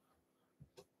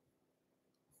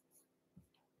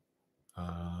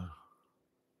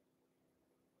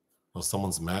 Well,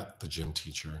 someone's met the gym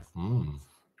teacher.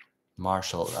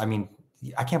 Marshall. I mean,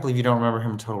 I can't believe you don't remember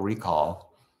him in Total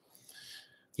Recall.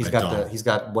 He's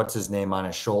got what's his name on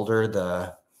his shoulder?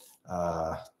 The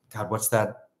God, what's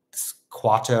that?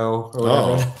 Squatto or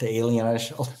whatever, the alien on his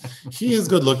shoulder. He is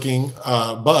good looking,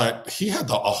 but he had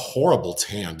a horrible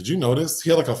tan. Did you notice? He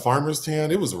had like a farmer's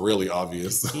tan. It was really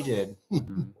obvious. He did.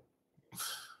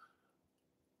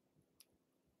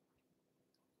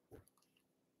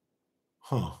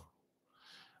 Huh.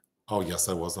 Oh, yes,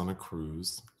 I was on a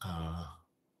cruise.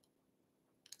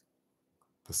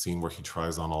 The scene where he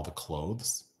tries on all the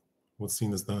clothes. What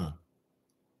scene is that?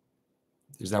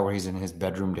 Is that where he's in his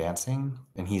bedroom dancing?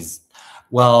 And he's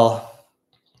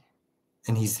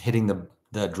hitting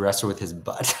the dresser with his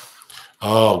butt.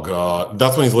 Oh, God.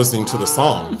 That's when he's listening to the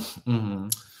song.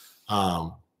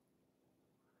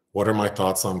 What are my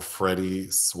thoughts on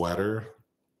Freddy's sweater?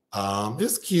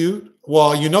 It's cute.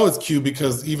 Well, it's cute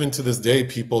because even to this day,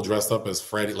 people dress up as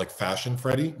Freddy, like fashion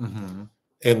Freddy.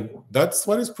 And that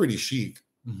sweater's pretty chic.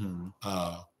 And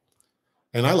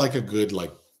I like a good,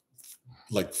 like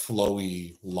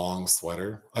flowy, long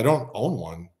sweater. I don't own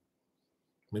one.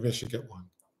 Maybe I should get one.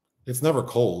 It's never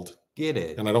cold. Get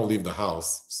it. And I don't leave the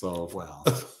house. So, well.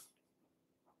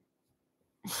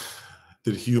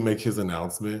 Did Hugh make his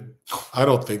announcement? I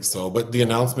don't think so. But the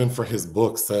announcement for his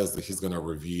book says that he's going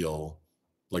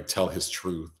to tell his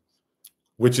truth,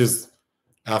 which is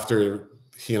after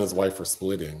he and his wife are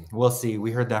splitting. We'll see.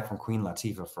 We heard that from Queen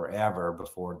Latifah forever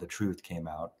before the truth came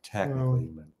out, technically.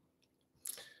 But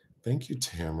thank you,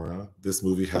 Tamara. This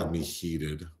movie had me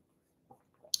heated.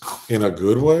 In a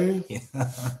good way?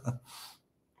 Yeah.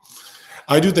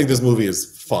 I do think this movie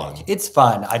is fun. It's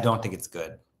fun. I don't think it's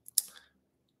good.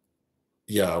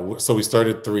 Yeah, so we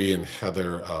started 3 and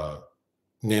Heather,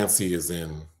 Nancy is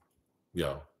in,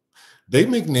 They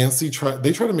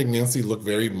try to make Nancy look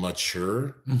very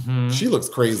mature. She looks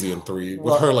crazy in 3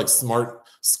 with her like smart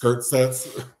skirt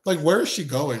sets. Like, where is she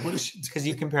going? What is she doing? Because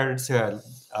you compared it to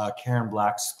Karen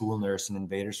Black's school nurse in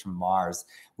Invaders from Mars,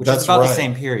 which is about the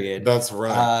same period. That's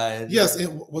right. Yes.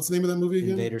 And what's the name of that movie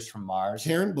again? Invaders from Mars.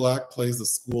 Karen Black plays a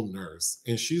school nurse,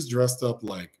 and she's dressed up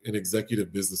like an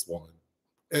executive businesswoman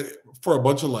for a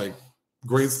bunch of like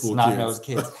grade school snot-nosed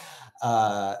kids.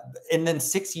 And then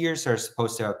 6 years are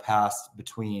supposed to have passed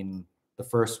between the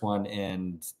first one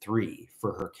and 3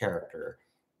 for her character.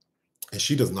 And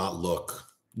she does not look.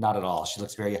 Not at all. She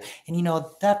looks very young. And you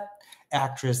know, that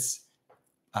actress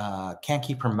can't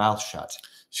keep her mouth shut.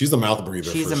 She's a mouth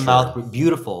breather. She's a mouth breather.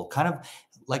 Beautiful. Kind of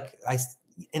like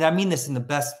and I mean this in the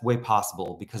best way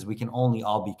possible, because we can only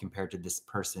all be compared to this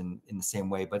person in the same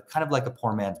way, but kind of like a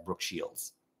poor man's Brooke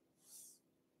Shields.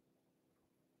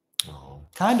 Oh.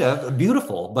 Kind of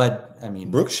beautiful, but I mean,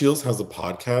 Brooke Shields has a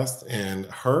podcast, and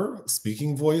her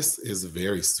speaking voice is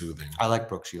very soothing. I like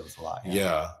Brooke Shields a lot.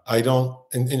 Yeah, I don't,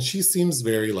 and she seems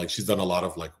very like she's done a lot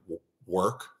of like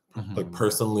work, like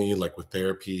personally, like with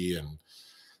therapy and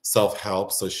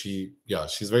self-help. So she's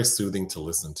very soothing to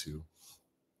listen to.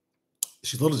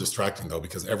 She's a little distracting though,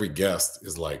 because every guest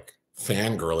is like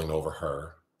fangirling over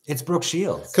her. It's Brooke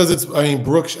Shields. Because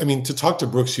to talk to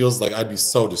Brooke Shields, like I'd be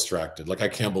so distracted. Like, I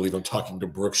can't believe I'm talking to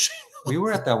Brooke Shields. We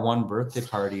were at that one birthday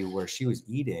party where she was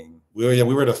eating. We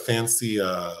were at a fancy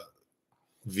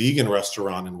vegan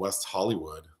restaurant in West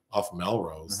Hollywood off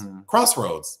Melrose.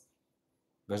 Crossroads.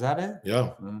 Was that it?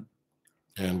 Yeah.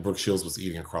 And Brooke Shields was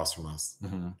eating across from us.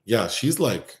 Yeah, she's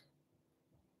like,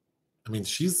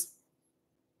 she's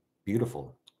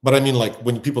beautiful. But I mean, like,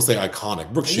 when people say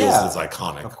iconic, Brooke Shields is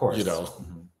iconic. Of course. You know.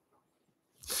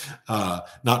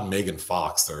 Not Megan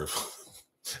Fox, or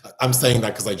I'm saying that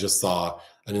because I just saw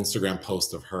an Instagram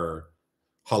post of her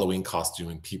Halloween costume,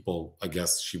 and people, I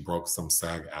guess she broke some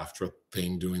SAG-AFTRA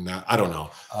thing doing that. I don't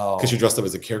know, because she dressed up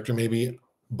as a character maybe,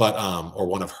 but or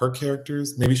one of her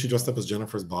characters. Maybe she dressed up as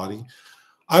Jennifer's body.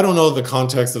 I don't know the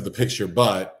context of the picture,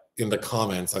 but in the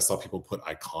comments I saw people put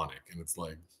iconic, and it's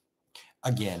like,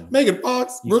 again, Megan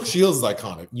Fox, Brooke Shields is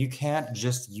iconic. You can't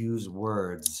just use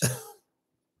words.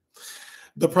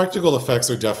 The practical effects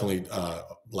are definitely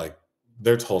like,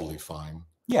 they're totally fine.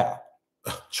 Yeah.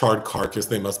 Charred carcass,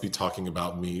 they must be talking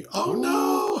about me. Oh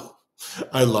no.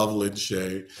 I love Lynn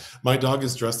Shay. My dog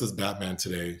is dressed as Batman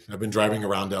today. I've been driving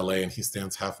around LA, and he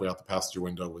stands halfway out the passenger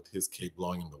window with his cape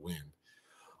blowing in the wind.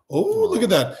 Oh, look at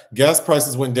that. Gas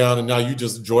prices went down, and now you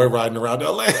just joyriding around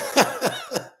LA.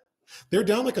 They're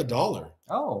down like $1.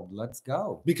 Oh, let's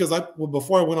go. Because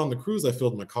before I went on the cruise, I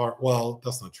filled my car. Well,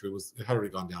 that's not true. It had already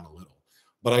gone down a little.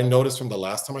 But I noticed from the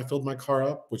last time I filled my car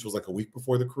up, which was like a week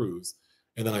before the cruise,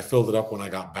 and then I filled it up when I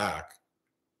got back,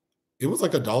 it was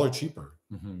like $1 cheaper.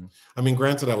 I mean,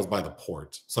 granted, I was by the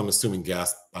port, so I'm assuming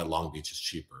gas by Long Beach is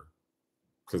cheaper,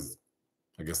 because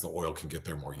I guess the oil can get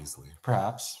there more easily.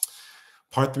 Perhaps.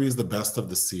 Part 3 is the best of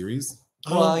the series.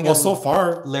 Well, so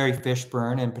far, Larry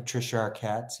Fishburne and Patricia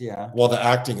Arquette, yeah. Well, the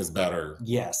acting is better.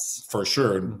 Yes. For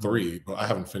sure in 3, but I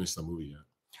haven't finished the movie yet.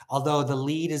 Although the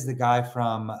lead is the guy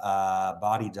from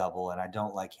Body Double, and I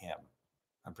don't like him.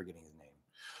 I'm forgetting his name.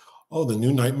 Oh, The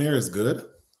New Nightmare is good?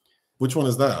 Which one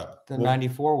is that? The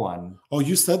 94 one. Oh,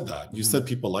 you said that. You said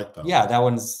people like that. Yeah, that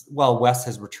one's, well, Wes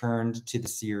has returned to the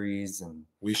series, and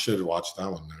we should watch that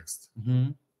one next.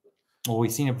 Well, we've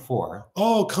seen it before.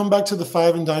 Oh, Come Back to the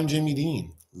Five and Dime Jamie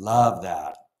Dean. Love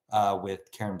that.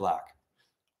 With Karen Black.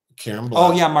 Karen Black.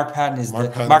 Oh yeah, Mark Patton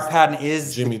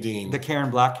is Jimmy Dean, the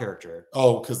Karen Black character.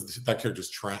 Oh, because that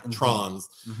character's Trons.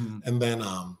 And then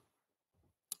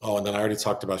and then I already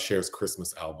talked about Cher's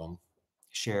Christmas album.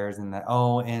 Cher's in that.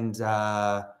 Oh, and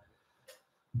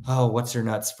what's her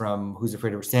nuts from Who's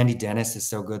Afraid of Sandy Dennis is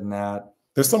so good in that.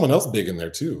 There's someone else big in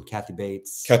there too. Kathy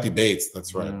Bates.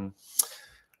 That's right.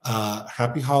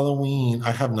 Happy Halloween. I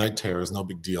have night terrors, no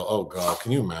big deal. Oh God,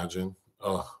 can you imagine?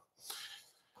 Oh.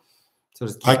 So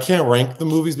I can't rank the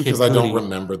movies because I don't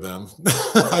remember them.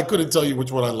 I couldn't tell you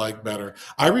which one I like better.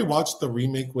 I rewatched the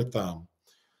remake with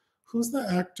who's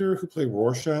the actor who played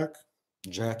Rorschach?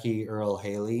 Jackie Earle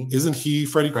Haley. Isn't he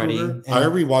Freddy Krueger? I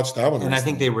rewatched that one. And I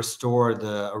think they restored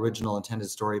the original intended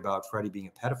story about Freddy being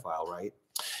a pedophile, right?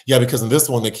 Yeah, because in this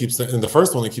one in the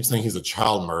first one they keep saying he's a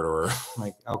child murderer.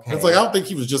 Like, okay. It's like, I don't think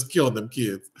he was just killing them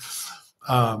kids.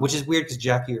 Which is weird because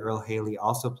Jackie Earle Haley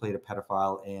also played a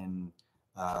pedophile in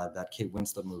that Kate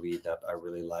Winslet movie that I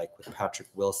really like with Patrick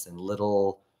Wilson.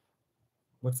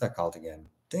 What's that called again?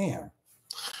 Damn.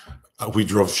 We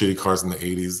drove shitty cars in the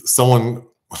 80s.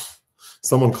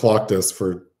 Someone clocked us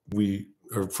for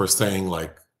saying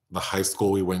like the high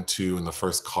school we went to and the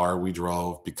first car we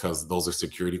drove, because those are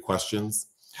security questions.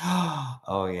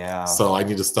 Oh, yeah. So I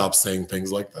need to stop saying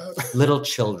things like that. Little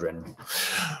children.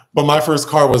 But my first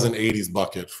car was an 80s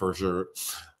bucket for sure.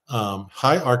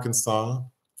 Hi, Arkansas.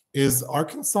 Is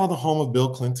Arkansas the home of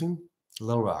Bill Clinton?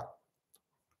 Little Rock.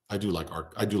 I do like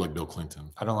Bill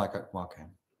Clinton. I don't like it. Well, okay.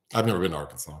 I've never been to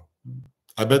Arkansas.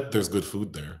 I bet there's good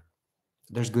food there.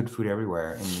 There's good food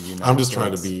everywhere in the United States. I'm just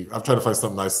trying to find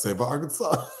something nice to say about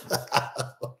Arkansas.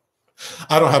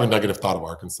 I don't have a negative thought of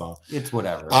Arkansas. It's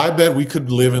whatever. I bet we could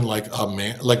live in like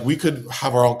we could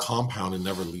have our own compound and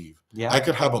never leave. Yeah. I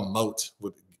could have a moat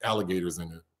with alligators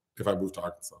in it if I moved to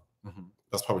Arkansas. Mm-hmm.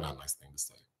 That's probably not a nice thing to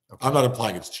say. Okay. I'm not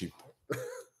implying it's cheap.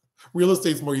 Real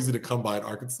estate's more easy to come by in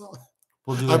Arkansas.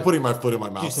 I'm putting my foot in my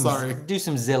mouth. Sorry. Do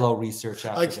some Zillow research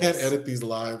after I can't edit these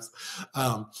lives.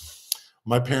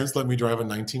 My parents let me drive a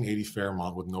 1980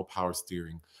 Fairmont with no power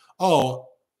steering. Oh,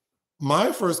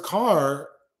 my first car,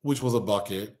 which was a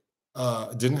bucket,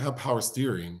 didn't have power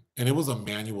steering, and it was a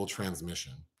manual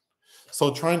transmission.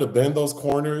 So trying to bend those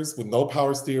corners with no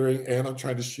power steering, and I'm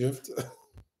trying to shift,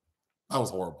 that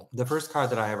was horrible. The first car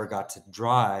that I ever got to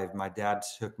drive, my dad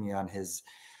took me on his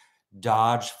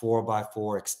Dodge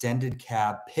 4x4 extended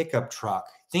cab pickup truck,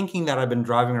 thinking that I'd been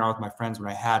driving around with my friends when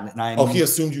I hadn't. And he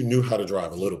assumed you knew how to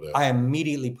drive a little bit. I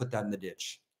immediately put that in the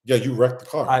ditch. Yeah, you wrecked the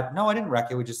car. No, I didn't wreck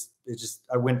it.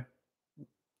 I went.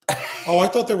 Oh, I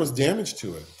thought there was damage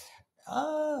to it.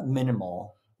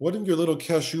 Minimal. What in your little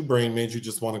cashew brain made you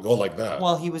just want to go like that?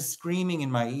 Well, he was screaming in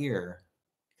my ear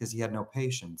because he had no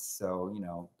patience.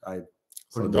 So, I.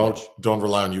 So don't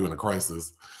rely on you in a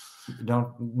crisis.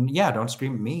 Don't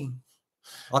scream at me.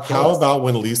 How about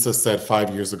when Lisa said 5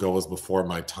 years ago was before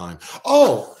my time?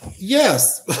 Oh,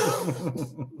 yes.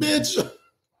 Bitch.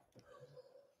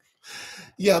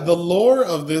 Yeah, the lore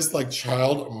of this like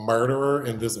child murderer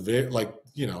and this it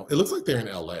looks like they're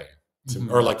in LA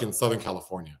or like in Southern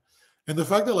California. And the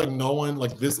fact that like no one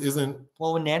like this isn't.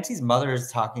 Well, when Nancy's mother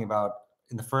is talking about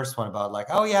in the first one about like,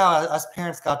 oh yeah, us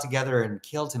parents got together and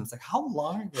killed him. It's like, how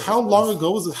long ago? How long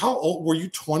ago was this? How old were you?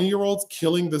 20-year-olds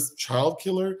killing this child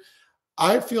killer?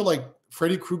 I feel like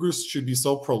Freddy Krueger should be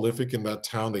so prolific in that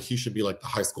town that he should be like the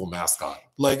high school mascot.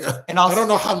 Like, and also, I don't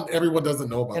know how everyone doesn't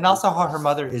know about. And also, how her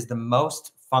mother is the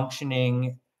most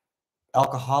functioning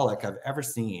alcoholic I've ever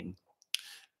seen.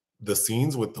 The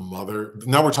scenes with the mother.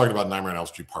 Now we're talking about Nightmare on Elm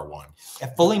Street Part 1.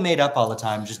 Fully made up all the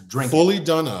time, just drinking. Fully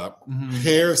done up,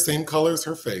 hair same color as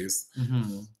her face,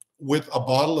 with a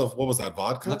bottle of what was that,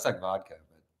 vodka? It looks like vodka.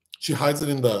 But she hides it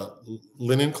in the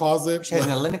linen closet. She has it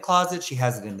in the linen closet. She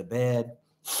has it in the bed.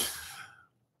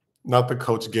 Not the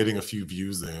coach getting a few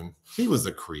views in. He was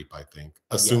a creep, I think.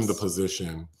 Assumed the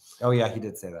position. Oh yeah, he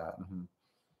did say that.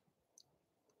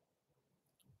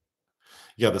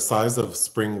 Yeah, the size of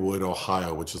Springwood,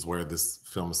 Ohio, which is where this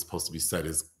film is supposed to be set,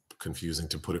 is confusing,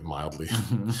 to put it mildly.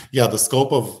 Yeah, the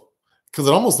scope of, because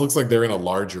it almost looks like they're in a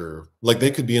larger, like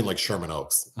they could be in like Sherman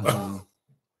Oaks.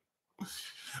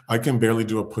 I can barely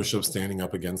do a push-up standing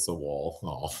up against a wall.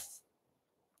 Oh.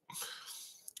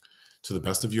 To the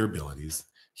best of your abilities,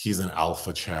 he's an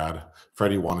alpha, Chad.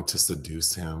 Freddy wanted to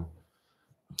seduce him.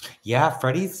 Yeah,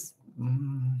 Freddy's.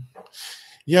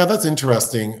 Yeah, that's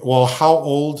interesting. Well, how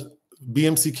old?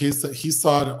 BMCK, he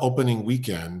saw it opening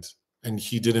weekend and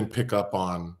he didn't pick up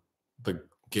on the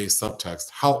gay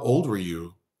subtext. How old were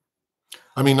you?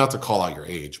 I mean, not to call out your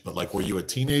age, but like, were you a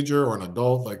teenager or an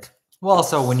adult? Like, well,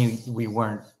 so when we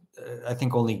weren't, I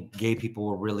think only gay people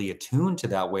were really attuned to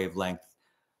that wavelength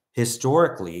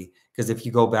historically, because if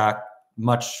you go back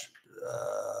much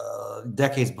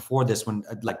decades before this, when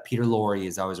like Peter Lorre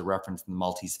is always a reference in the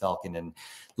Maltese Falcon, and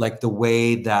like the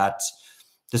way that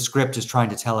the script is trying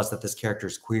to tell us that this character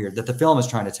is queer, that the film is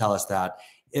trying to tell us that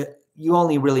you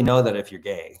only really know that if you're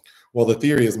gay. Well, the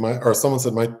theory is someone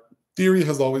said my theory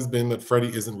has always been that Freddy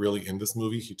isn't really in this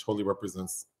movie. He totally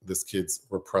represents this kid's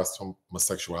repressed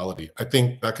homosexuality. I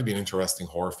think that could be an interesting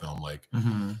horror film. Like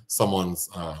someone's,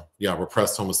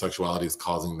 repressed homosexuality is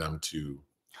causing them to.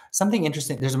 Something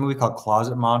interesting. There's a movie called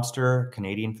Closet Monster,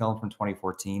 Canadian film from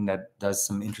 2014 that does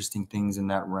some interesting things in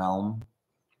that realm.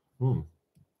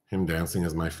 Him dancing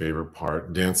is my favorite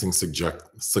part. Dancing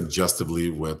suggestively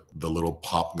with the little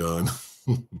pop gun.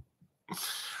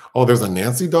 Oh, there's a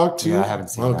Nancy dog too? Yeah, I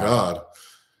haven't seen that. Oh, God.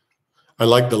 I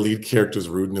like the lead character's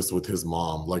rudeness with his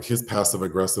mom. Like his passive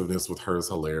aggressiveness with her is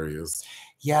hilarious.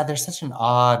 Yeah, they're such an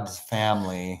odd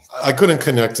family. I couldn't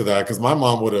connect to that because my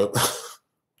mom would have...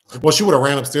 Well, she would have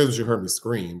ran upstairs when she heard me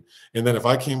scream. And then if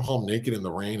I came home naked in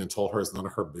the rain and told her it's none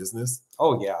of her business...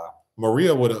 Oh, yeah.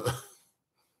 Maria would have...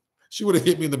 She would have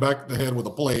hit me in the back of the head with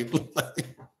a plate.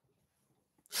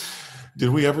 Did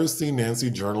we ever see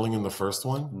Nancy journaling in the first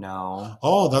one? No.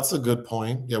 Oh, that's a good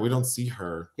point. Yeah, we don't see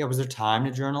her. Yeah, was there time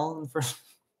to journal in the first?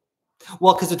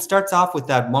 Well, because it starts off with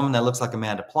that woman that looks like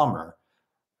Amanda Plummer,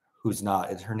 who's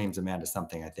not. Her name's Amanda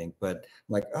something, I think. But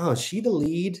like, oh, is she the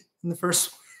lead in the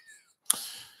first?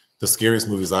 The scariest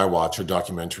movies I watch are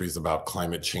documentaries about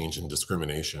climate change and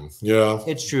discrimination. Yeah,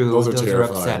 It's true. Those are Those are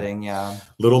terrifying. upsetting. Yeah.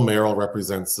 Little Merrill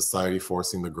represents society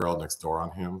forcing the girl next door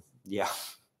on him. Yeah.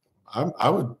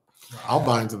 I'll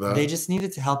buy into that. They just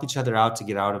needed to help each other out to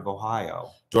get out of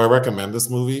Ohio. Do I recommend this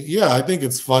movie? Yeah, I think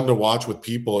it's fun to watch with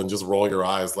people and just roll your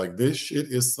eyes like, this shit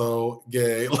is so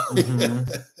gay.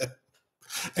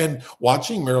 And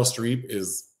watching Meryl Streep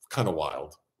is kind of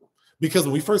wild. Because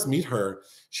when we first meet her,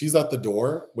 she's at the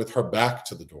door with her back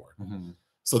to the door.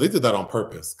 So they did that on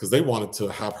purpose because they wanted to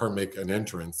have her make an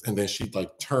entrance. And then she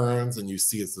like turns and you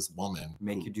see it's this woman.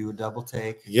 Make you do a double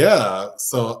take. Yeah.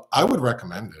 So I would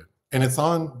recommend it. And it's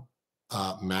on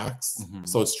Max.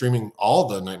 So it's streaming. All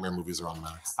the Nightmare movies are on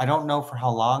Max. I don't know for how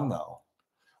long though.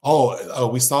 Oh,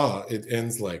 we saw it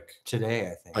ends like today,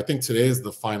 I think. I think today is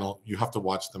the final. You have to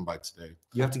watch them by today.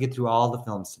 You have to get through all the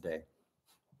films today.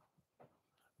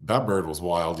 That bird was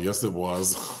wild. Yes, it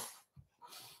was.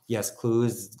 Yes,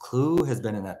 Clu has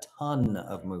been in a ton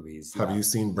of movies. Have you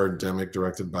seen Birdemic,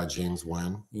 directed by James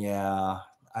Wan? Yeah.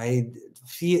 I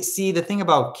see the thing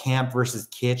about camp versus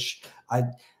kitsch.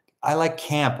 I like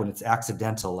camp when it's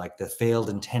accidental, like the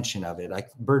failed intention of it. Like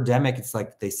Birdemic, it's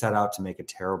like they set out to make a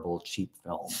terrible, cheap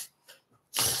film.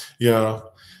 Yeah.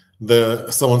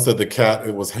 Someone said the cat,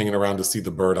 it was hanging around to see the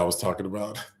bird I was talking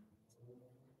about.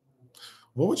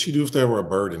 What would she do if there were a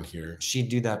bird in here? She'd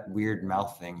do that weird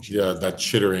mouth thing. Yeah, that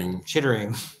chittering.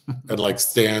 Chittering. And like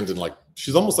stand and like,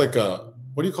 she's almost like what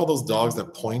do you call those dogs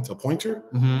that point? A pointer?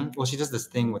 Well, she does this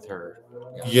thing with her.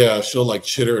 Yeah, she'll like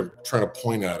chitter and try to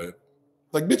point at it.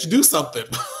 Like, bitch, do something.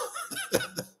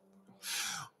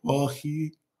 Well,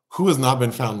 who has not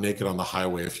been found naked on the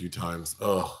highway a few times?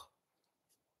 Ugh.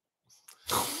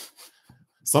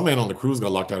 Some man on the cruise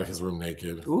got locked out of his room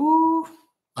naked. Ooh.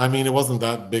 I mean, it wasn't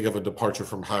that big of a departure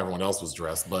from how everyone else was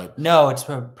dressed, but no, it's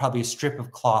probably a strip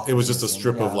of cloth. It was just a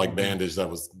strip of like bandage that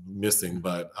was missing.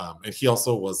 But and he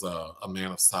also was a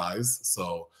man of size,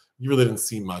 so you really didn't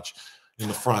see much in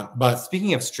the front. But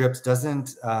speaking of strips,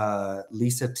 doesn't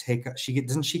Lisa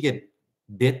doesn't she get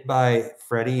bit by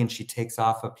Freddy and she takes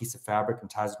off a piece of fabric and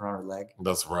ties it around her leg?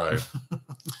 That's right.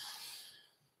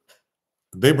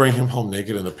 They bring him home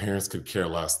naked and the parents could care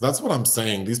less. That's what I'm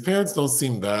saying. These parents don't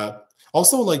seem that.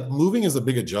 Also, like moving is a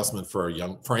big adjustment for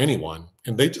anyone,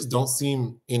 and they just don't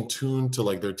seem in tune to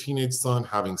like their teenage son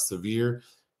having severe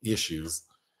issues.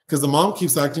 Because the mom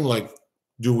keeps acting like,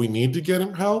 "Do we need to get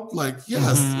him help?" Like,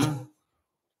 yes.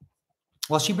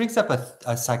 Well, she brings up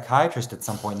a psychiatrist at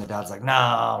some point, and the dad's like,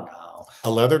 "No." A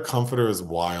leather comforter is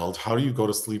wild. How do you go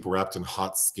to sleep wrapped in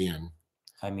hot skin?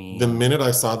 I mean, the minute I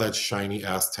saw that shiny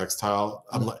ass textile,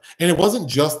 I'm like, and it wasn't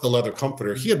just the leather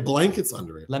comforter. He had blankets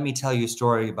under it. Let me tell you a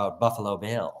story about Buffalo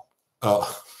Bill.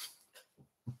 Oh,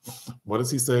 what does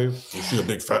he say? Is she a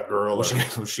big fat girl? Was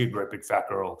she a great big fat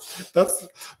girl?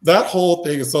 That whole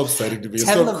thing is so upsetting to me. It's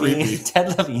so creepy.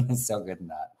 Ted Levine is so good in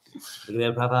that.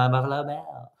 Buffalo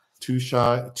Bill. Too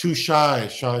shy.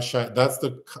 That's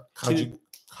the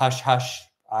hush hush.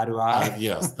 Eye to eye.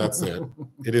 Yes, that's it.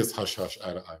 It is hush hush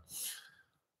eye to eye.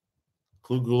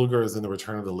 Clu Gulager is in The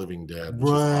Return of the Living Dead,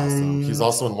 which is awesome. He's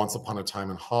also in Once Upon a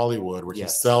Time in Hollywood, where he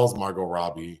sells Margot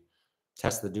Robbie.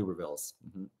 Test the Dubervilles.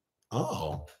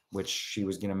 Oh. Which she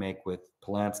was going to make with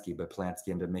Polanski, but Polanski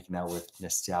ended up making that with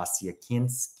Nastasia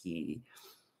Kinski.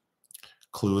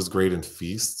 Clu is great in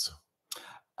Feast.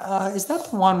 Is that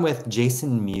the one with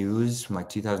Jason Mewes from like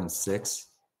 2006?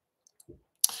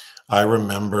 I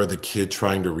remember the kid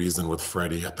trying to reason with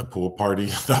Freddy at the pool party.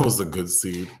 That was a good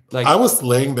scene. Like, I was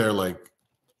laying there like,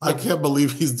 I can't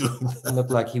believe he's doing that. It looked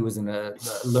like he was in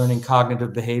learning cognitive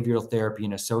behavioral therapy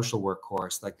in a social work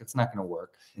course. Like, it's not going to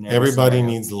work. Everybody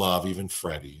needs love, even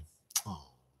Freddy. Oh.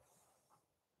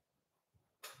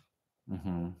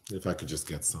 If I could just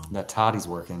get some. That toddy's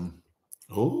working.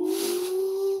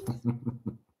 Oh.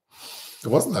 It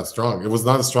wasn't that strong. It was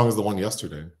not as strong as the one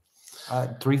yesterday.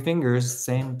 3 fingers,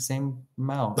 same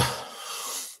amount.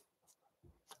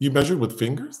 You measured with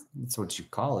fingers? That's what you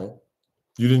call it.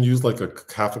 You didn't use like a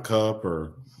half a cup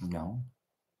or? No.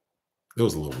 It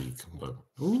was a little weak, but.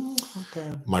 Ooh,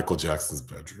 okay. Michael Jackson's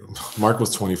bedroom. Mark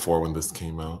was 24 when this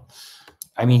came out.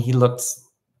 I mean, he didn't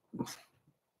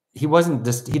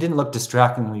look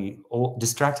distractingly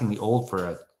old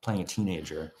for playing a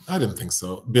teenager. I didn't think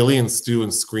so. Billy and Stu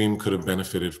and Scream could have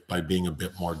benefited by being a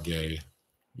bit more gay.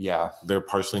 Yeah. They're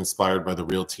partially inspired by the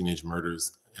real teenage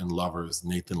murders and Lovers,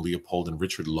 Nathan Leopold and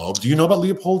Richard Loeb. Do you know about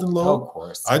Leopold and Loeb? Oh, of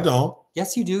course. I don't.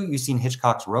 Yes, you do. You've seen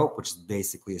Hitchcock's Rope, which is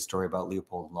basically a story about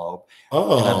Leopold and Loeb.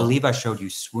 Oh. And I believe I showed you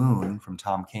Swoon from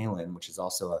Tom Kalin, which is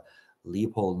also a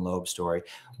Leopold and Loeb story,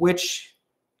 which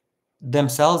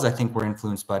themselves, I think, were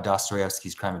influenced by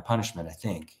Dostoevsky's Crime and Punishment, I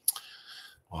think.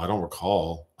 Well, I don't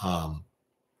recall.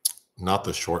 Not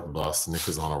the short bus. Nick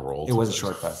is on a roll. It was a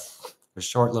short bus. A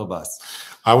short little bus.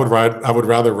 I would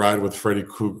rather ride with Freddy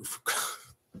Krueger.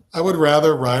 I would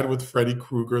rather ride with Freddy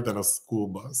Krueger than a school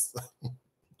bus.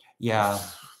 Yeah.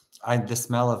 The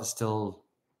smell of still.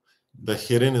 The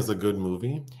Hidden is a good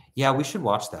movie. Yeah, we should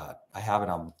watch that. I have it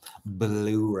on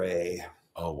Blu-ray.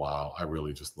 Oh, wow. I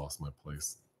really just lost my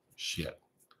place. Shit.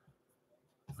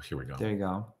 Here we go. There you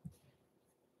go.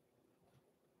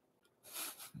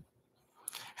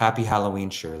 Happy Halloween,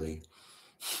 Shirley.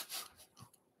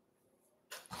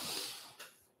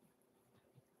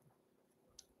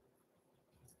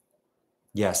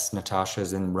 Yes,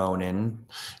 Natasha's in Ronin.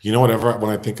 You know, when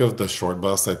I think of the short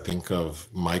bus, I think of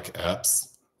Mike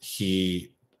Epps.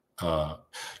 He,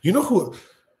 you know who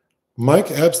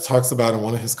Mike Epps talks about in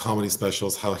one of his comedy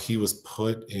specials, how he was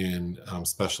put in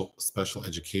special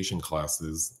education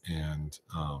classes and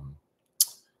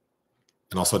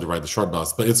also had to ride the short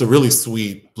bus. But it's a really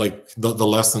sweet, like the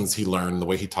lessons he learned, the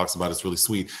way he talks about it's really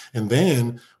sweet. And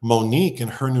then Monique in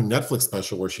her new Netflix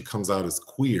special where she comes out as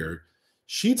queer,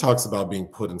 she talks about being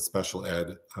put in special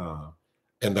ed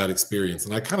and that experience.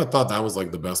 And I kind of thought that was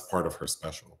like the best part of her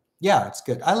special. Yeah, it's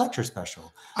good. I liked her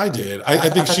special. I did. I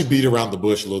think she beat around the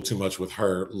bush a little too much with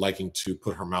her liking to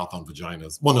put her mouth on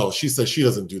vaginas. Well, no, she says she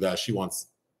doesn't do that. She wants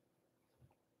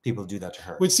people to do that to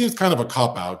her. Which seems kind of a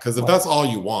cop-out, because if that's all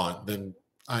you want, then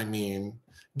I mean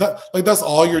that's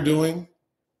all you're doing.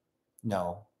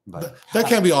 No, but that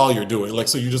can't be all you're doing. Like,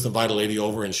 so you just invite a lady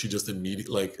over and she just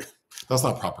immediately, like, that's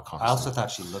not proper conversation. I also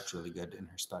thought she looked really good in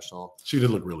her special. She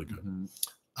did look really good.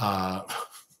 Mm-hmm.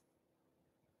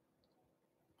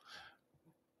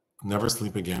 Never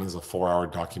Sleep Again is a 4-hour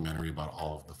documentary about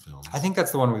all of the films. I think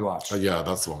that's the one we watched. Yeah,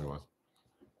 that's the one we watched.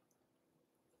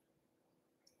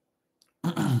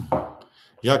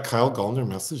 Yeah, Kyle Gallner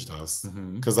messaged us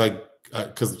because I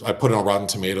put it on Rotten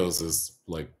Tomatoes as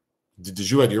like,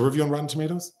 did you add your review on Rotten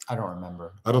Tomatoes? I don't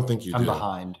remember. I don't think you did. I'm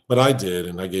behind. But I did,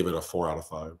 and I gave it a 4 out of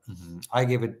 5. I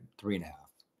gave it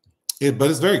 3.5.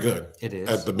 But it's very good. It is.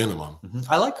 At the minimum.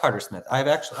 I like Carter Smith. I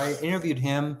interviewed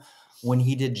him when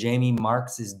he did Jamie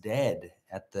Marks is Dead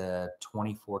at the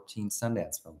 2014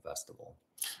 Sundance Film Festival.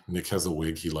 Nick has a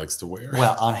wig he likes to wear.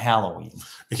 Well, on Halloween.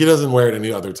 He doesn't wear it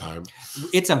any other time.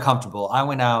 It's uncomfortable. I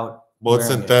went out. Well, it's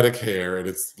synthetic hair, and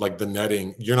it's like the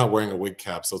netting. You're not wearing a wig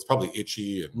cap, so it's probably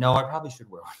itchy. No, I probably should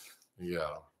wear one. Yeah.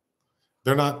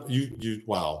 They're not,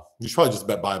 wow. You should probably just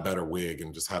buy a better wig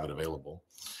and just have it available.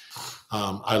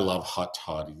 I love hot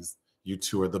toddies. You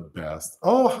two are the best.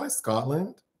 Oh, hi,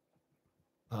 Scotland.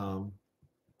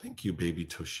 Thank you, baby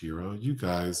Toshiro. You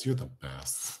guys, you're the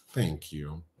best. Thank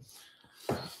you.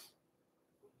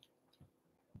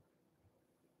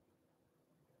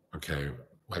 Okay,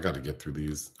 I got to get through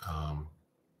these.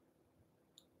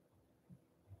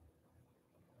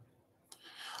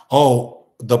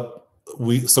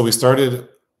 We started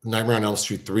Nightmare on Elm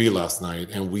Street 3 last night,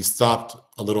 and we stopped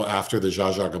a little after the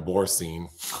Zsa Zsa Gabor scene.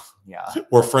 Yeah.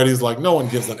 Where Freddy's like, no one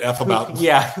gives an F about.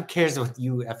 Who cares what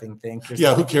you effing think?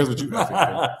 Yeah, who cares what you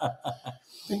effing think?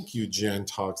 Thank you, Jen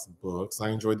Talks Books. I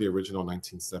enjoyed the original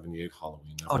 1978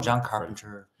 Halloween. John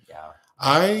Carpenter. Yeah.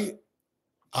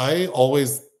 I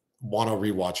always want to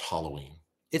rewatch Halloween.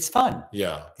 It's fun.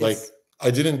 Yeah.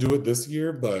 I didn't do it this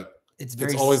year, but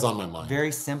it's always on my mind.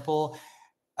 Very simple.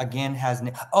 Again,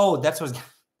 that's what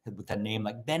with that name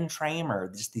like Ben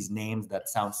Tramer, just these names that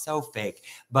sound so fake.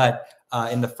 But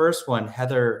in the first one,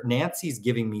 Nancy's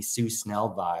giving me Sue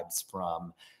Snell vibes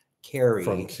from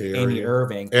Carrie, Amy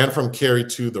Irving. And from Carrie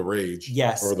to The Rage.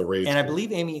 Yes. Or The Rage. And I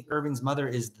believe Amy Irving's mother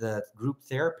is the group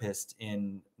therapist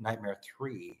in Nightmare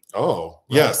 3. Oh, right?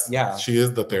 Yes. Yeah. She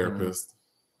is the therapist.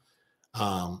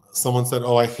 Someone said,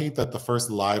 I hate that the first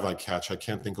live I catch, I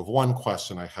can't think of one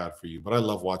question I had for you, but I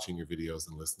love watching your videos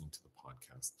and listening to the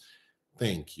podcast.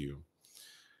 Thank you.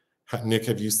 Nick,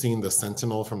 have you seen The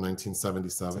Sentinel from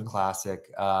 1977? It's a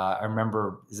classic. I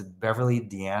remember, is it Beverly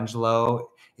D'Angelo?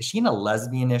 Is she in a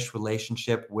lesbian-ish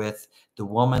relationship with the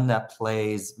woman that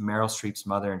plays Meryl Streep's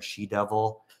mother in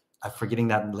She-Devil? I'm forgetting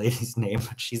that lady's name,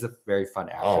 but she's a very fun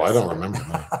actress. Oh, I don't remember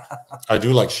that. I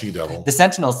do like She-Devil. The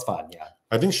Sentinel's fun, yeah.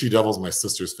 I think She-Devil's my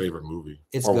sister's favorite movie.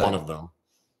 It's or good. One of them.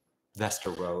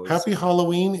 Vesta Rose. Happy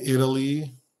Halloween,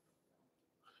 Italy.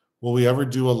 Will we ever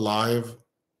do a live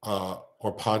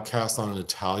or podcast on an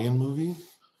Italian movie?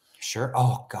 Sure.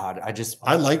 Oh God,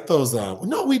 I like those.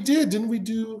 No, we didn't we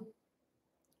do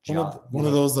one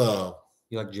of those?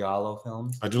 You like Giallo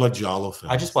films? I do like Giallo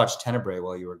films. I just watched Tenebrae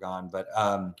while you were gone, but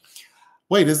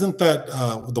wait, isn't that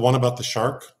the one about the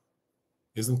shark?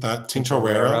 Isn't that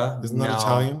Tintorera? Isn't that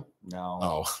Italian? No.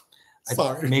 Oh,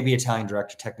 sorry. Maybe Italian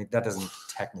director. That doesn't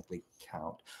technically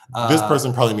count. This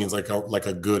person probably means like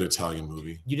a good Italian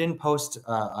movie. You didn't post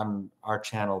on our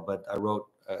channel, but I wrote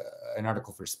an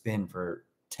article for Spin for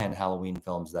 10 Halloween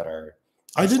films that are.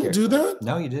 I didn't do that?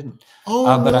 No, you didn't. Oh,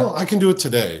 but no, I can do it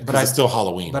today. But it's still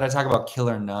Halloween. But I talk about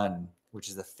Killer Nun, which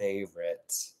is a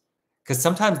favorite. Because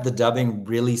sometimes the dubbing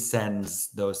really sends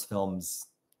those films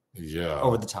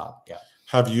over the top. Yeah.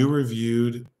 Have you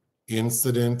reviewed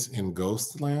Incident in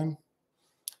Ghostland?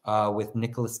 With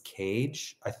Nicolas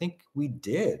Cage? I think we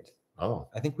did. Oh.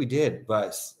 I think we did.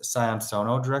 But Sion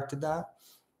Sono directed that.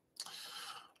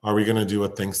 Are we going to do a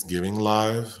Thanksgiving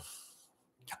live?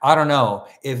 I don't know.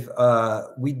 If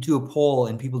we do a poll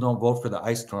and people don't vote for the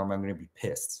ice storm, I'm going to be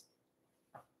pissed.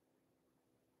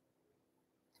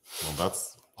 Well,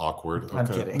 that's awkward. Okay. I'm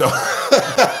kidding. No.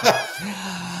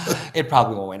 It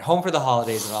probably won't win. Home for the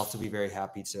Holidays, I'd also be very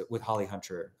happy to, with Holly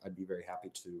Hunter, I'd be very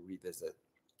happy to revisit.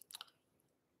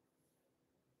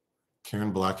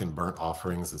 Karen Black in Burnt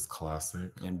Offerings is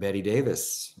classic. And Betty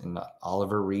Davis and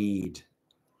Oliver Reed.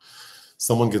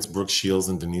 Someone gets Brooke Shields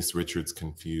and Denise Richards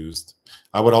confused.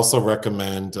 I would also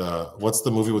recommend, what's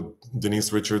the movie with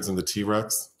Denise Richards and the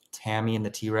T-Rex? Tammy and the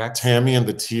T-Rex. Tammy and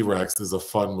the T-Rex is a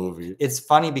fun movie. It's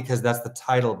funny because that's the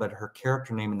title, but her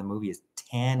character name in the movie is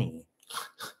Tanny,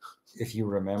 if you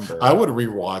remember. I would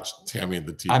rewatch Tammy and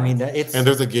the T-Rex. I mean, it's... And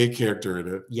there's a gay character in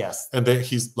it. Yes. And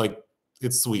he's like,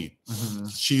 it's sweet. Mm-hmm.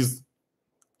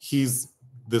 He's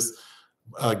this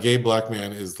gay black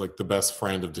man is like the best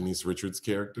friend of Denise Richards'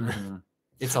 character. Mm-hmm.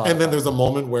 And then there's a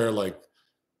moment where like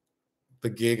the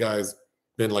gay guy's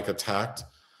been like attacked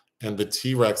and the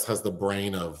T-Rex has the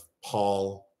brain of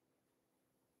Paul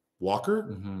Walker.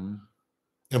 Mm-hmm.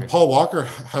 And Paul Walker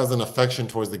has an affection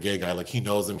towards the gay guy. Like he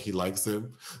knows him, he likes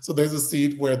him. So there's a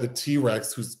scene where the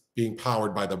T-Rex, who's being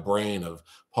powered by the brain of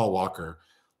Paul Walker,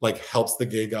 like helps the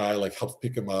gay guy, like helps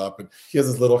pick him up. And he has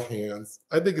his little hands.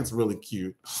 I think it's really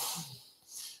cute.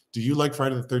 Do you like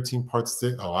Friday the 13th Part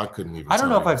 6? Oh, I couldn't even. I don't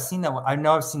know if I've seen that one. I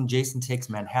know I've seen Jason Takes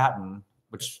Manhattan,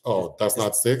 which. Oh, that's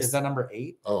not 6? Is that number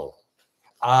 8? Oh.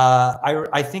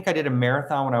 I think I did a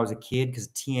marathon when I was a kid because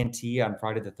TNT on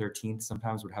Friday the 13th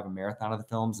sometimes would have a marathon of the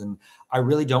films. And I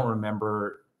really don't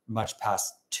remember much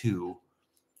past 2.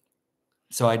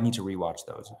 So I'd need to rewatch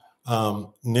those.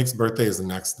 Nick's birthday is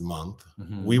next month.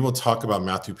 Mm-hmm. We will talk about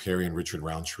Matthew Perry and Richard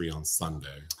Roundtree on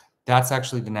Sunday. That's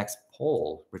actually the next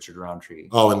poll, Richard Roundtree.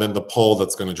 Oh, and then the poll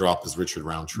that's going to drop is Richard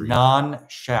Roundtree.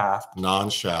 Non-Shaft.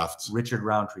 Richard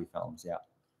Roundtree films, yeah.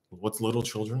 What's Little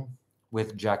Children?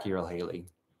 With Jackie Earle Haley.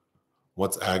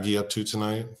 What's Aggie up to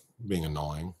tonight? Being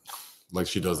annoying, like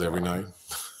she does every night.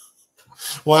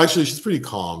 Well, actually, she's pretty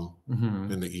calm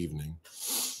in the evening.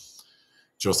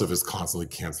 Joseph is constantly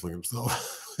canceling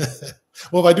himself.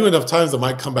 Well, if I do enough times, it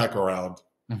might come back around.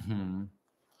 Mm-hmm.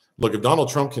 Look, if Donald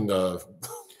Trump can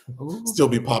still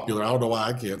be popular, I don't know why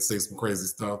I can't say some crazy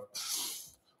stuff.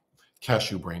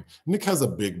 Cashew brain. Nick has a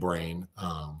big brain.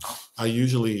 I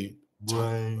usually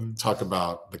talk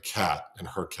about the cat and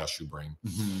her cashew brain.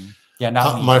 Mm-hmm. Yeah,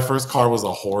 not my first car was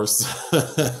a horse.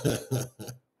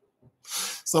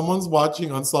 Someone's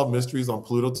watching Unsolved Mysteries on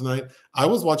Pluto tonight. I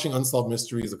was watching Unsolved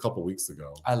Mysteries a couple weeks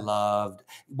ago. I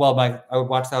would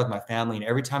watch that with my family, and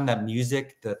every time that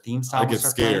music, the theme song, I get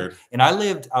scared. Playing, and I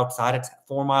lived outside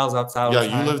 4 miles outside. Yeah,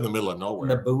 you live in the middle of nowhere,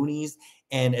 in the boonies.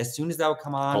 And as soon as that would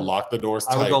come on, I'll lock the doors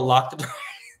tight. I would go lock the door.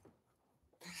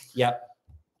 Yep.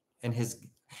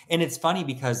 And it's funny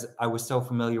because I was so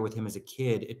familiar with him as a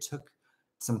kid. It took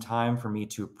some time for me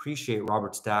to appreciate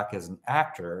Robert Stack as an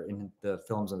actor in the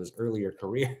films of his earlier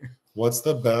career. What's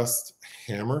the best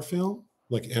Hammer film?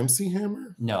 Like MC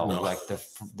Hammer? No, like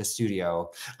the studio.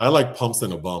 I like Pumps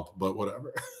and a Bump, but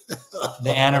whatever.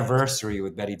 The Anniversary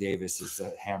with Betty Davis is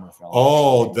a Hammer film.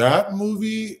 Oh, actually. That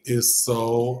movie is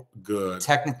so good.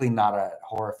 Technically not a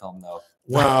horror film, though.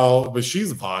 Wow, but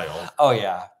she's vile. Oh,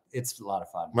 yeah. It's a lot of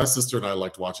fun. My sister and I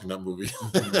liked watching that movie.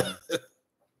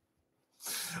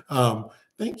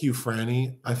 Thank you,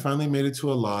 Franny. I finally made it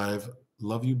to a live.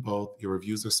 Love you both. Your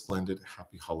reviews are splendid.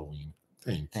 Happy Halloween.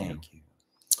 Thank you.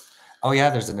 Oh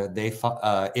yeah, there's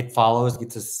It Follows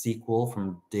gets a sequel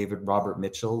from David Robert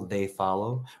Mitchell. They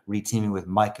Follow, reteaming with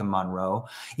Micah Monroe.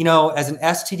 You know, as an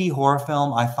STD horror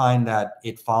film, I find that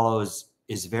It Follows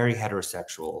is very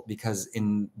heterosexual because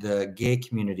in the gay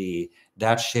community,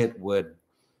 that shit would,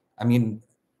 I mean,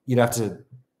 you'd have to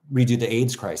redo the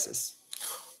AIDS crisis.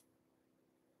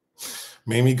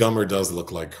 Mamie Gummer does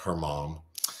look like her mom.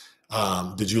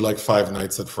 Did you like Five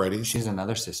Nights at Freddy's? She's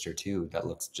another sister too that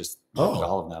looks just Oh. like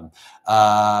all of them.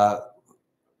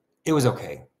 It was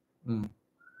okay.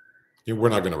 Yeah, we're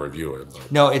not going to review it.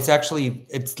 But. No, it's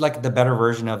like the better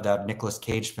version of that Nicolas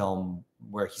Cage film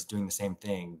where he's doing the same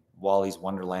thing, Wally's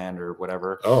Wonderland or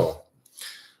whatever. Oh.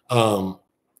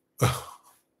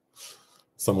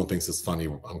 Someone thinks it's funny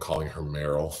I'm calling her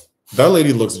Meryl. That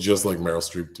lady looks just like Meryl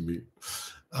Streep to me.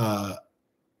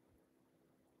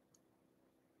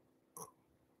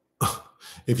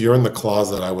 If you're in the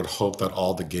closet, I would hope that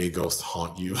all the gay ghosts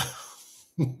haunt you.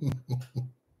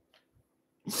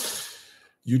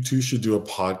 You two should do a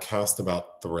podcast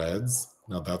about Threads.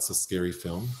 Now that's a scary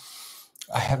film.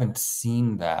 I haven't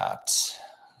seen that.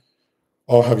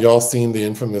 Oh, have y'all seen the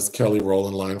infamous Kelly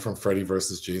Rowland line from Freddy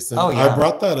versus Jason? Oh, yeah. I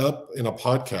brought that up in a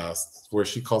podcast where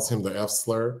she calls him the F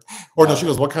slur. Or no, she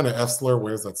goes, what kind of F slur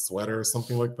wears that sweater or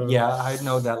something like that? Yeah, I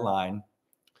know that line.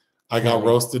 I got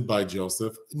roasted by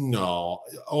Joseph. No.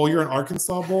 Oh, you're an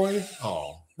Arkansas boy?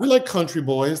 Oh, we like country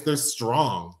boys. They're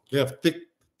strong. They have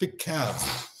thick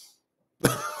calves.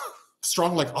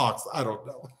 Strong like ox. I don't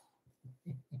know.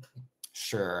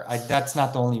 Sure. That's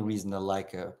not the only reason to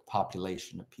like a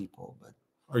population of people, but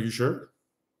are you sure?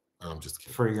 I'm just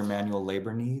kidding. For your manual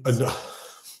labor needs? No.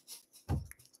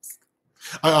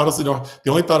 I honestly don't.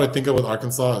 The only thought I think of with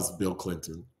Arkansas is Bill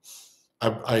Clinton.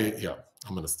 I'm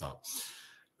gonna stop.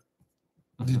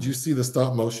 Did you see the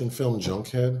stop motion film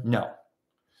Junkhead? No.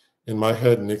 In my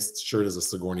head, Nick's shirt is a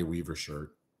Sigourney Weaver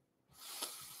shirt.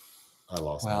 I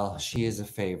lost. Well, she is a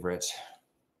favorite.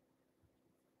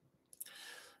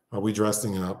 Are we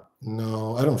dressing up?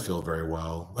 No, I don't feel very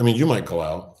well. I mean, you might go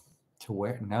out. To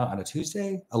where? No, on a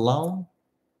Tuesday? Alone?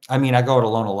 I mean, I go out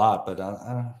alone a lot, but I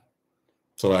don't.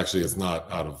 So actually, it's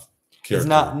not out of character. It's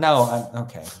not. No.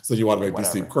 Okay. So you want to make me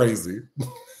seem crazy?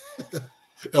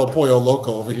 El Pollo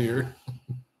Loco over here.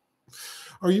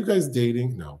 Are you guys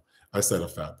dating? No, I said a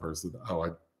fat person.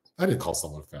 Oh, I didn't call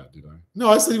someone fat, did I? No,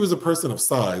 I said he was a person of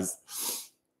size.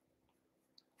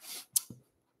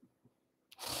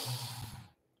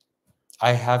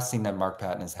 I have seen that Mark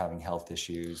Patton is having health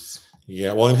issues.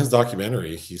 Yeah, well, in his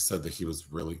documentary, he said that he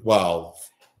was really well.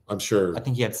 I'm sure. I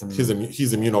think he had some. He's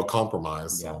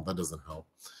immunocompromised, so that doesn't help.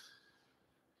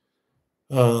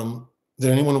 Did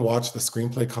anyone watch the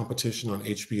screenplay competition on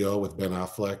HBO with Ben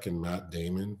Affleck and Matt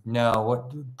Damon? No.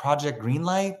 What Project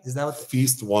Greenlight? Is that what?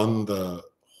 Feast won the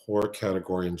horror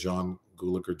category, and John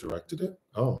Gulager directed it.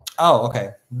 Oh,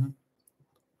 okay. Mm-hmm.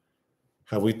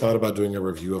 Have we thought about doing a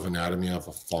review of Anatomy of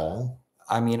a Fall?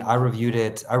 I mean, I reviewed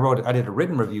it. I did a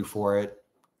written review for it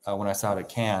when I saw it at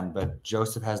Cannes, but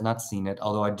Joseph has not seen it,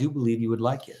 although I do believe you would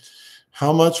like it.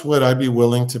 How much would I be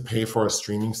willing to pay for a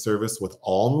streaming service with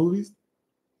all movies?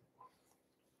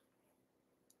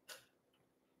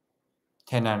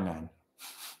 $10.99.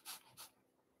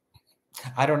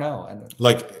 I don't know.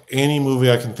 Like any movie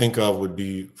I can think of would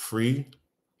be free.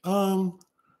 I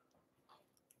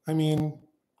mean,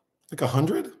 like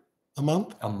 100 a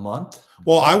month. A month?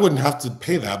 Well, I wouldn't have to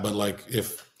pay that, but like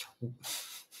if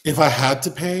I had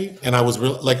to pay, and I was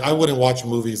real, like I wouldn't watch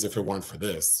movies if it weren't for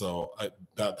this. So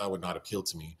that would not appeal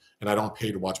to me, and I don't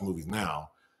pay to watch movies now.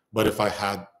 But if I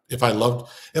had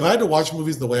to watch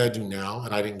movies the way I do now,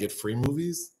 and I didn't get free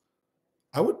movies,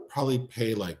 I would probably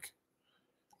pay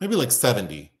maybe like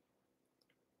 $70.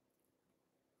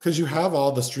 Because you have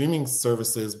all the streaming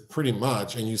services pretty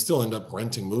much, and you still end up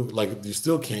renting movies. Like you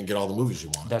still can't get all the movies you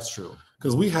want. That's true.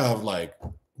 Because we have like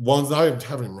ones I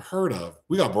haven't even heard of.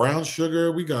 We got Brown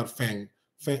Sugar. We got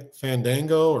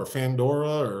Fandango or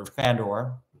Fandora or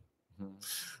Fandor. Mm-hmm.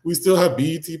 We still have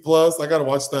BET Plus. I got to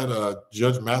watch that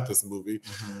Judge Mathis movie.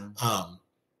 Mm-hmm.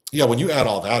 Yeah, when you add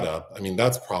all that up, I mean,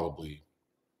 that's probably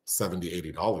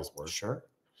 $70, $80 worth. Sure.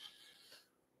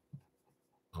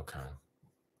 Okay.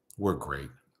 We're great.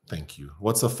 Thank you.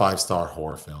 What's a 5-star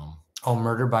horror film? Oh,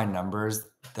 Murder by Numbers.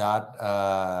 That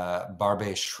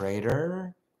Barbie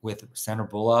Schrader with Sandra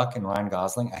Bullock and Ryan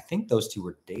Gosling. I think those two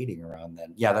were dating around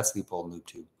then. Yeah, that's Leopold New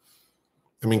too.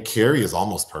 I mean, Carrie is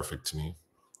almost perfect to me.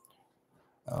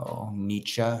 Oh,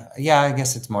 Nietzsche. Yeah, I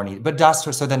guess it's more Nietzsche. But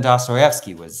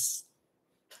Dostoevsky was...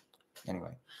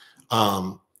 Anyway.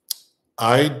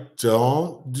 I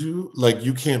don't do,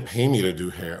 you can't pay me to do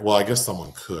hair. Well, I guess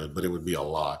someone could, but it would be a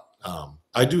lot.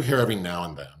 I do hair every now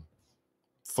and then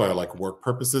for work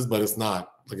purposes, but it's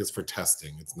not it's for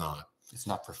testing. It's not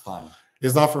for fun.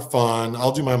 It's not for fun.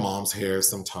 I'll do my mom's hair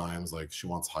sometimes, she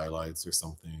wants highlights or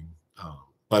something.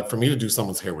 But for me to do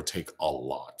someone's hair would take a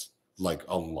lot,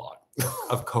 a lot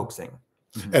of coaxing.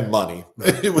 and money.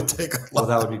 Right. It would take a lot. Well,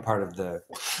 that would be part of the...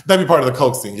 That'd be part of the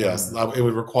coaxing, yes. It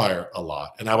would require a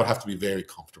lot. And I would have to be very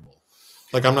comfortable.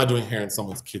 Like, I'm not doing hair in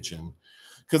someone's kitchen.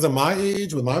 Because at my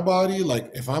age, with my body,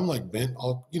 like, if I'm like bent,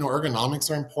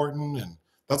 ergonomics are important. And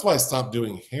that's why I stopped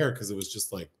doing hair, because it was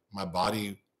just like my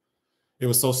body, it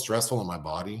was so stressful on my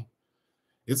body.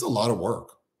 It's a lot of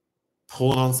work.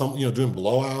 Pulling on some, doing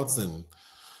blowouts and,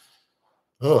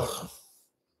 ugh.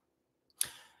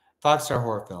 5-star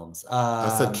horror films.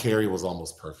 I said Carrie was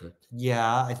almost perfect.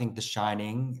 Yeah, I think The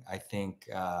Shining. I think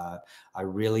I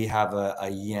really have a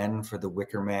yen for The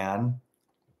Wicker Man.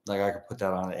 Like, I could put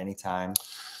that on at any time.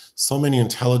 So many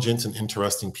intelligent and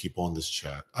interesting people in this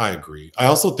chat. I agree. I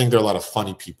also think there are a lot of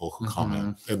funny people who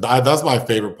comment. And that's my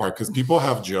favorite part, because people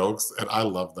have jokes, and I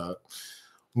love that.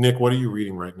 Nick, what are you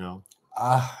reading right now?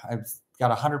 I've got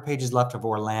 100 pages left of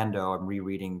Orlando. I'm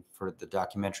rereading for the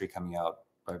documentary coming out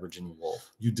by Virginia Woolf.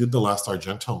 You did the last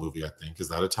Argento movie, I think. Is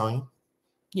that Italian?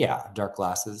 Yeah, Dark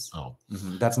Glasses. Oh.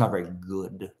 That's not very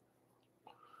good.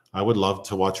 I would love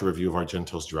to watch a review of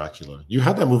Argento's Dracula. You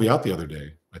had that movie out the other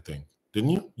day, I think.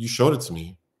 Didn't you? You showed it to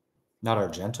me. Not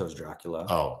Argento's Dracula.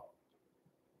 Oh.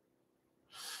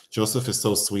 Joseph is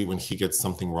so sweet when he gets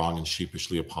something wrong and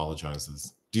sheepishly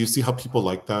apologizes. Do you see how people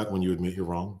like that when you admit you're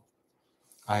wrong?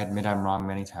 I admit I'm wrong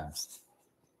many times.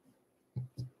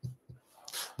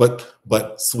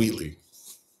 But sweetly.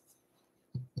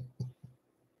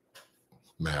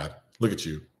 Mad. Look at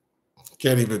you.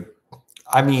 Can't even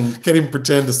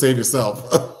pretend to save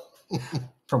yourself.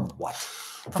 From what?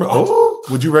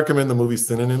 Would you recommend the movie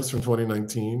Synonyms from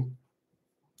 2019?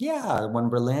 Yeah, One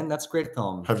Berlin. That's a great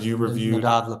film. Have you reviewed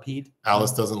Nadav Lapid?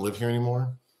 Alice Doesn't Live Here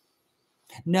Anymore?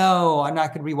 No, I'm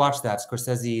not going to rewatch that.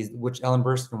 Scorsese, which Ellen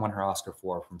Burstyn won her Oscar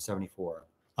for, from 1974.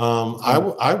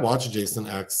 I watched Jason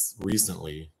X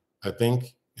recently, I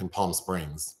think in Palm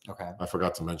Springs. Okay. I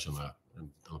forgot to mention that on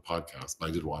the podcast, but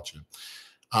I did watch it.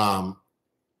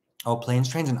 Planes,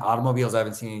 Trains, and Automobiles I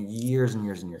haven't seen in years and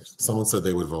years and years. Someone said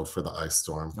they would vote for the Ice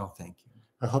Storm. No, thank you.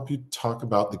 I hope you talk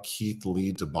about the Keith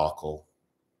Lee debacle.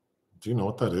 Do you know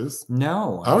what that is?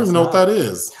 No. I don't even know what that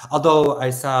is. Although I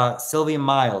saw Sylvia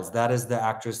Miles. That is the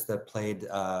actress that played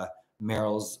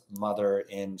Meryl's mother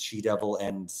in She-Devil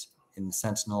and in The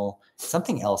Sentinel.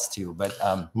 Something else too. But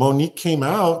Monique came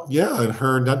out, in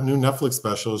her new Netflix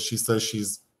special. She says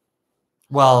she's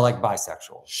like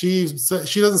bisexual. She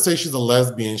doesn't say she's a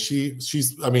lesbian.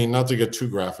 She's not to get too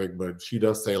graphic, but she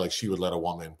does say like she would let a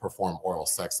woman perform oral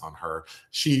sex on her.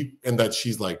 And that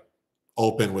she's like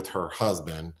open with her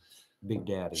husband. Big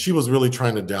Daddy. She was really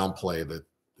trying to downplay that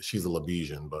she's a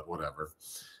Lebesian, but whatever.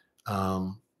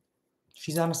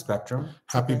 She's on a spectrum.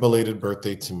 Happy belated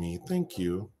birthday to me. Thank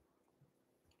you.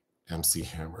 MC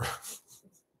Hammer.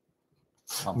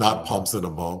 Not pumps in a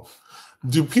bump.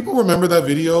 Do people remember that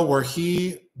video where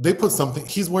they put something,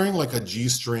 he's wearing like a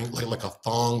G-string, like a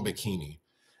thong bikini,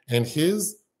 and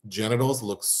his genitals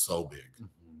look so big.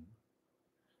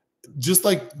 Just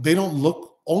like they don't look,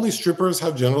 only strippers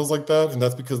have genitals like that, and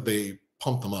that's because they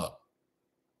pump them up.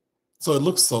 So it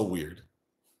looks so weird.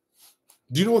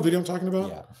 Do you know what video I'm talking about?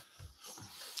 Yeah.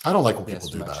 I don't like when people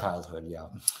do that. Childhood, yeah.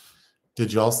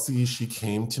 Did y'all see She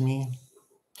Came to Me?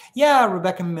 Yeah,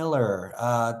 Rebecca Miller.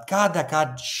 God, that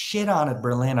got shit on at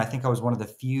Berlin. I think I was one of the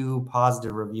few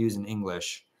positive reviews in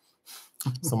English.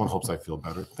 Someone hopes I feel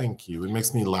better. Thank you. It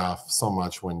makes me laugh so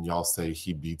much when y'all say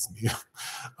he beats me.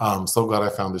 So glad I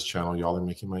found this channel. Y'all are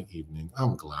making my evening.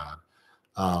 I'm glad.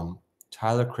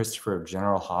 Tyler Christopher of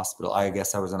General Hospital. I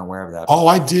guess I was unaware of that. Oh,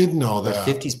 I did know that.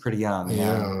 50's pretty young.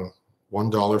 Yeah.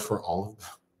 $1 for all of them.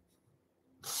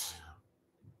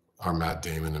 Our Matt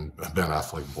Damon and Ben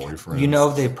Affleck boyfriend. You know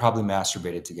they probably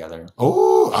masturbated together.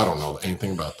 Oh, I don't know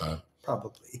anything about that.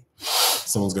 Probably.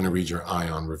 Someone's going to read your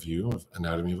Ion review of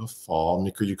Anatomy of a Fall.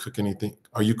 Nick, are you cooking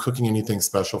anything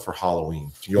special for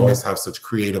Halloween? Do you always have such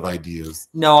creative ideas?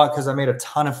 No, because I made a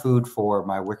ton of food for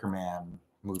my Wicker Man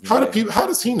movie. How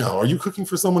does he know? Are you cooking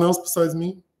for someone else besides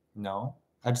me? No,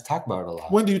 I just talk about it a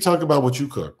lot. When do you talk about what you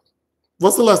cook?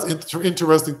 What's the last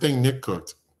interesting thing Nick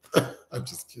cooked? I'm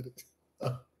just kidding.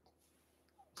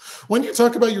 When do you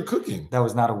talk about your cooking? That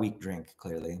was not a weak drink,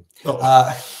 clearly. Oh.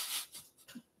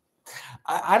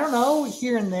 I don't know,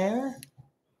 here and there.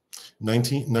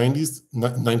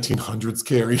 1900s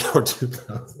Carrie or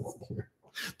 2000s.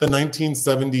 The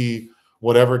 1970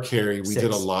 whatever Carrie we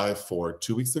did a live for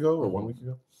 2 weeks ago or 1 week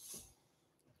ago.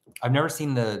 I've never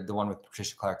seen the one with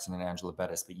Patricia Clarkson and Angela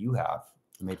Bettis, but you have.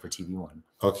 The made-for-TV one.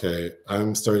 Okay,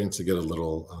 I'm starting to get a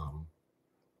little...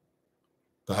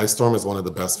 The Ice Storm is one of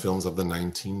the best films of the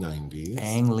 1990s.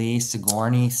 Ang Lee,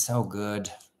 Sigourney, so good.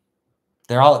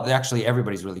 They're actually,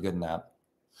 everybody's really good in that.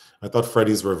 I thought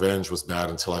Freddy's Revenge was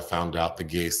bad until I found out the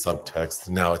gay subtext.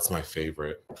 Now it's my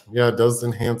favorite. Yeah, it does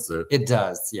enhance it. It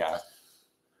does, yeah.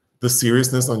 The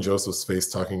seriousness on Joseph's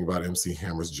face talking about MC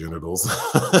Hammer's genitals.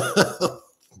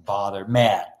 Bother,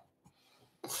 man.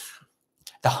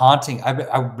 The Haunting.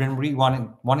 I've been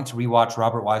wanting to rewatch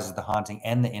Robert Wise's The Haunting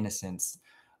and The Innocents,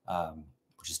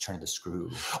 which is Turn of the Screw.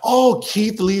 Oh,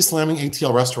 Keith Lee slamming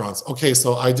ATL restaurants. Okay,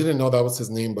 so I didn't know that was his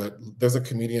name, but there's a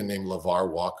comedian named LeVar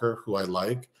Walker who I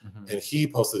like, and he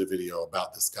posted a video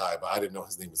about this guy, but I didn't know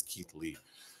his name was Keith Lee.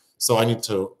 So I need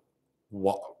to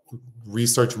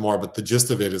research more, but the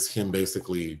gist of it is him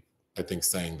basically, I think,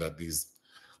 saying that these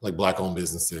like Black-owned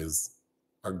businesses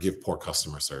give poor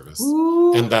customer service.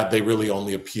 Ooh. And that they really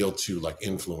only appeal to like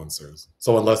influencers.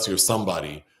 So unless you're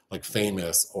somebody like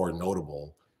famous or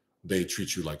notable, they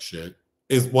treat you like shit,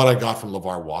 is what I got from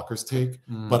LeVar Walker's take,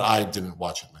 but I didn't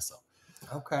watch it myself.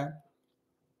 Okay.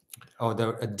 Oh,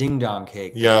 a ding dong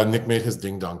cake. Yeah, Nick made his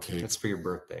ding dong cake. That's for your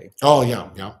birthday. Oh, yeah,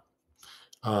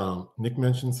 yeah. Nick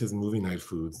mentions his movie night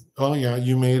foods. Oh, yeah,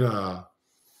 you made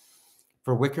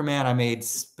For Wicker Man, I made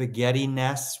spaghetti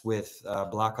nests with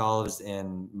black olives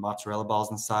and mozzarella balls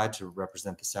inside to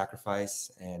represent the sacrifice,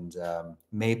 and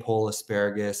maypole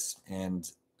asparagus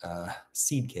and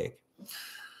seed cake.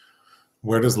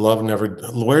 Where does Love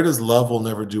Will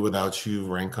Never Do Without You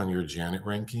rank on your Janet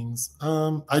rankings?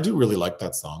 I do really like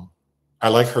that song. I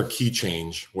like her key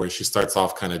change where she starts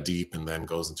off kind of deep and then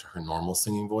goes into her normal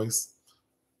singing voice.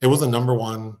 It was a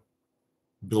 #1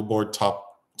 Billboard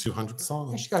Top 200 song.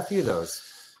 Yeah, she got a few of those.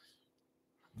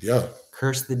 Yeah.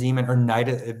 Curse the Demon, or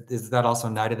is that also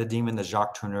Night of the Demon, the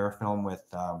Jacques Tourneur film with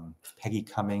Peggy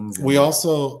Cummings? We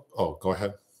also, go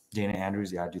ahead. Dana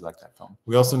Andrews. Yeah, I do like that film.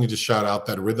 We also need to shout out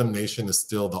that Rhythm Nation is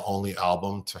still the only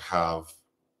album to have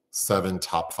 7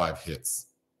 top 5 hits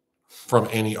from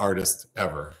any artist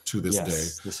ever to this day.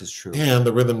 This is true. And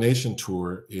the Rhythm Nation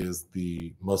tour is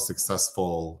the most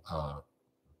successful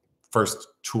first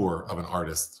tour of an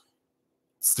artist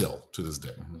still to this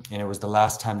day. And it was the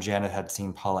last time Janet had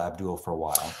seen Paula Abdul for a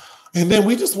while. And then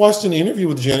we just watched an interview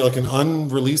with Janet, like an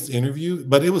unreleased interview,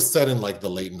 but it was set in like the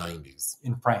late 90s.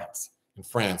 In France.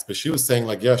 But she was saying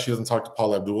like, yeah, she doesn't talk to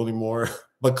Paula Abdul anymore,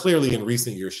 but clearly in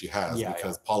recent years she has,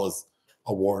 because Paula's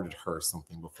awarded her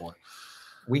something before.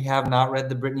 We have not read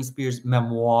the Britney Spears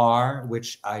memoir,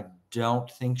 which I don't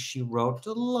think she wrote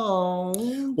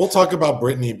alone. We'll talk about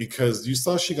Britney because you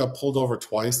saw she got pulled over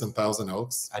twice in Thousand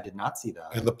Oaks. I did not see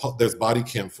that. And there's body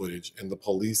cam footage, and the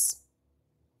police,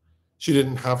 she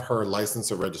didn't have her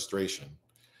license or registration.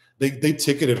 They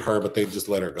ticketed her, but they just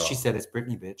let her go. She said, "It's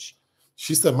Britney, bitch."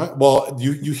 She said, well,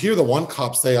 you hear the one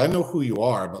cop say, I know who you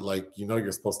are, but like,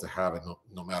 you're supposed to have it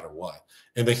no matter what.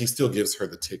 And then he still gives her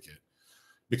the ticket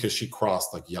because she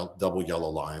crossed like double yellow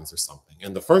lines or something.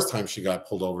 And the first time she got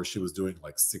pulled over, she was doing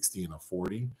like 60 and a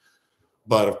 40.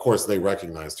 But of course they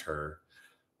recognized her.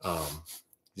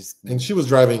 And she was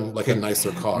driving like a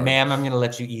nicer car. Ma'am, I'm going to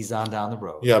let you ease on down the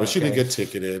road. Yeah, but she didn't get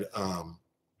ticketed. But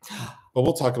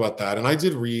we'll talk about that. And I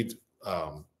did read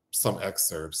some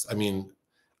excerpts. I mean,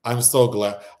 I'm so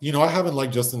glad. I haven't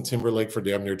liked Justin Timberlake for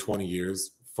damn near 20 years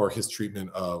for his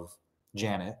treatment of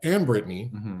Janet and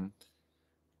Britney.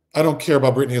 I don't care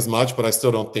about Britney as much, but I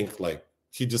still don't think like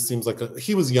he just seems like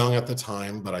he was young at the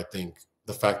time. But I think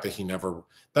the fact that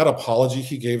that apology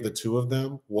he gave the two of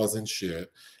them wasn't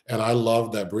shit. And I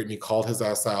love that Britney called his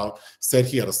ass out, said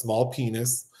he had a small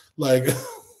penis, like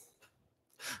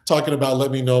talking about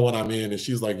let me know when I'm in. And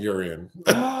she's like, you're in.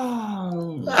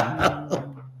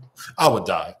 I would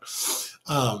die.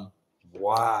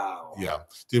 Wow. Yeah.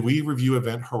 Did we review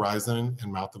Event Horizon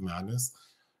and Mouth of Madness?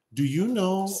 Do you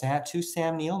know 2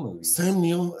 Sam Neill movies? Sam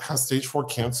Neill has stage 4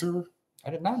 cancer?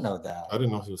 I did not know that. I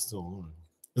didn't know he was still alive.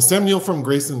 Is Sam Neill from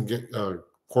Grace and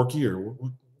Corky or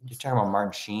what? You're talking about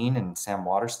Martin Sheen and Sam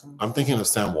Waterston? I'm thinking of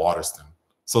Sam Waterston.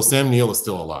 So Sam Neill is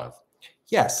still alive.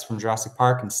 Yes, from Jurassic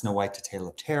Park and Snow White to Tale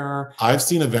of Terror. I've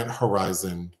seen Event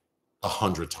Horizon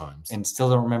 100 times. And still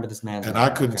don't remember this man's name. And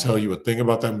I couldn't tell you a thing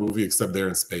about that movie except they're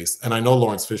in space. And I know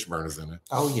Lawrence Fishburne is in it.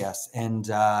 Oh, yes. And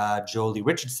Jolie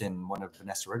Richardson, one of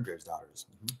Vanessa Redgrave's daughters.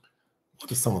 What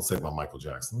does someone say about Michael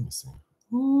Jackson? Let me see.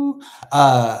 Ooh.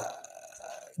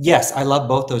 Yes, I love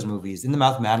both those movies. In the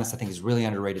Mouth of Madness, I think, is really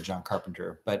underrated John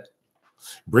Carpenter. But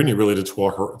Britney really did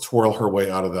twirl her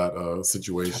way out of that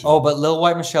situation. Oh, but Lil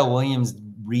White Michelle Williams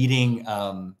reading,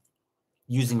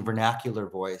 using vernacular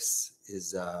voice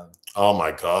is oh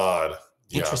my God.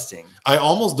 Interesting. Yeah. I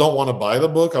almost don't want to buy the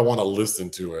book. I want to listen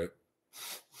to it.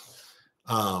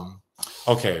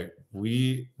 Okay,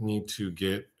 we need to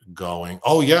get going.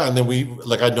 Oh yeah, and then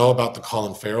I know about the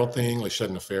Colin Farrell thing, like she had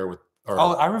an affair with Or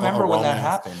Oh, I remember a when that romance.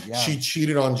 happened. Yeah. She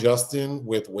cheated on Justin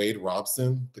with Wade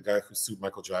Robson, the guy who sued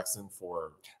Michael Jackson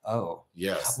for. Oh,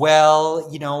 yes. Well,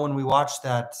 when we watched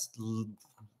that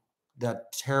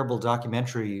terrible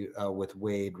documentary with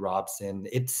Wade Robson,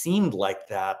 it seemed like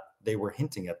that they were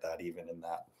hinting at that even in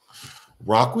that.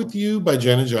 Rock With You by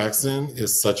Janet Jackson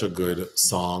is such a good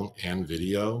song and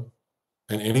video.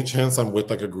 And any chance I'm with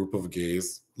like a group of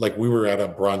gays, like we were at a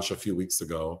brunch a few weeks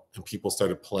ago and people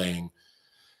started playing,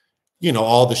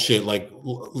 all the shit like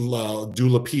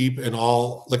Dula Peep and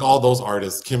all those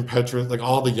artists, Kim Petras, like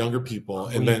all the younger people.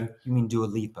 And then you mean Dua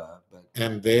Lipa, but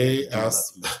and they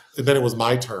asked, and then it was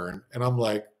my turn, and I'm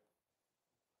like,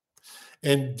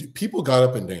 and people got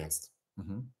up and danced.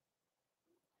 Mm-hmm.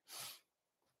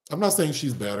 I'm not saying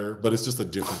she's better, but it's just a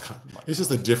different kind. It's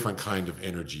just a different kind of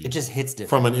energy. It just hits different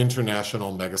from an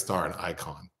international megastar and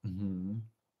icon mm-hmm.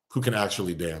 who can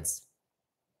actually dance.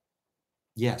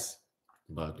 Yes.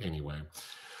 But anyway,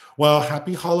 well,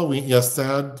 happy Halloween. Yes,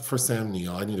 sad for Sam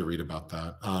Neill. I need to read about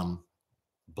that.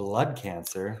 Blood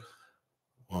cancer.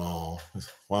 Oh,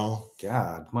 well.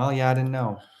 God. Well, yeah, I didn't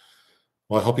know.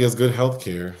 Well, I hope he has good health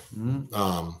care.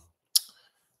 Mm-hmm.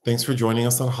 Thanks for joining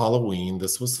us on Halloween.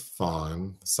 This was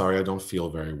fun. Sorry I don't feel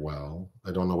very well.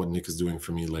 I don't know what Nick is doing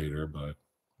for me later, but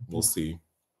we'll see.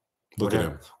 Look at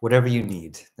him. Whatever you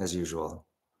need, as usual.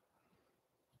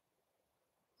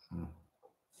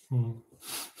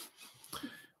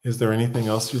 Is there anything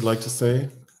else you'd like to say?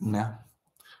 No.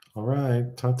 All right.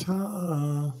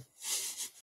 Ta-ta.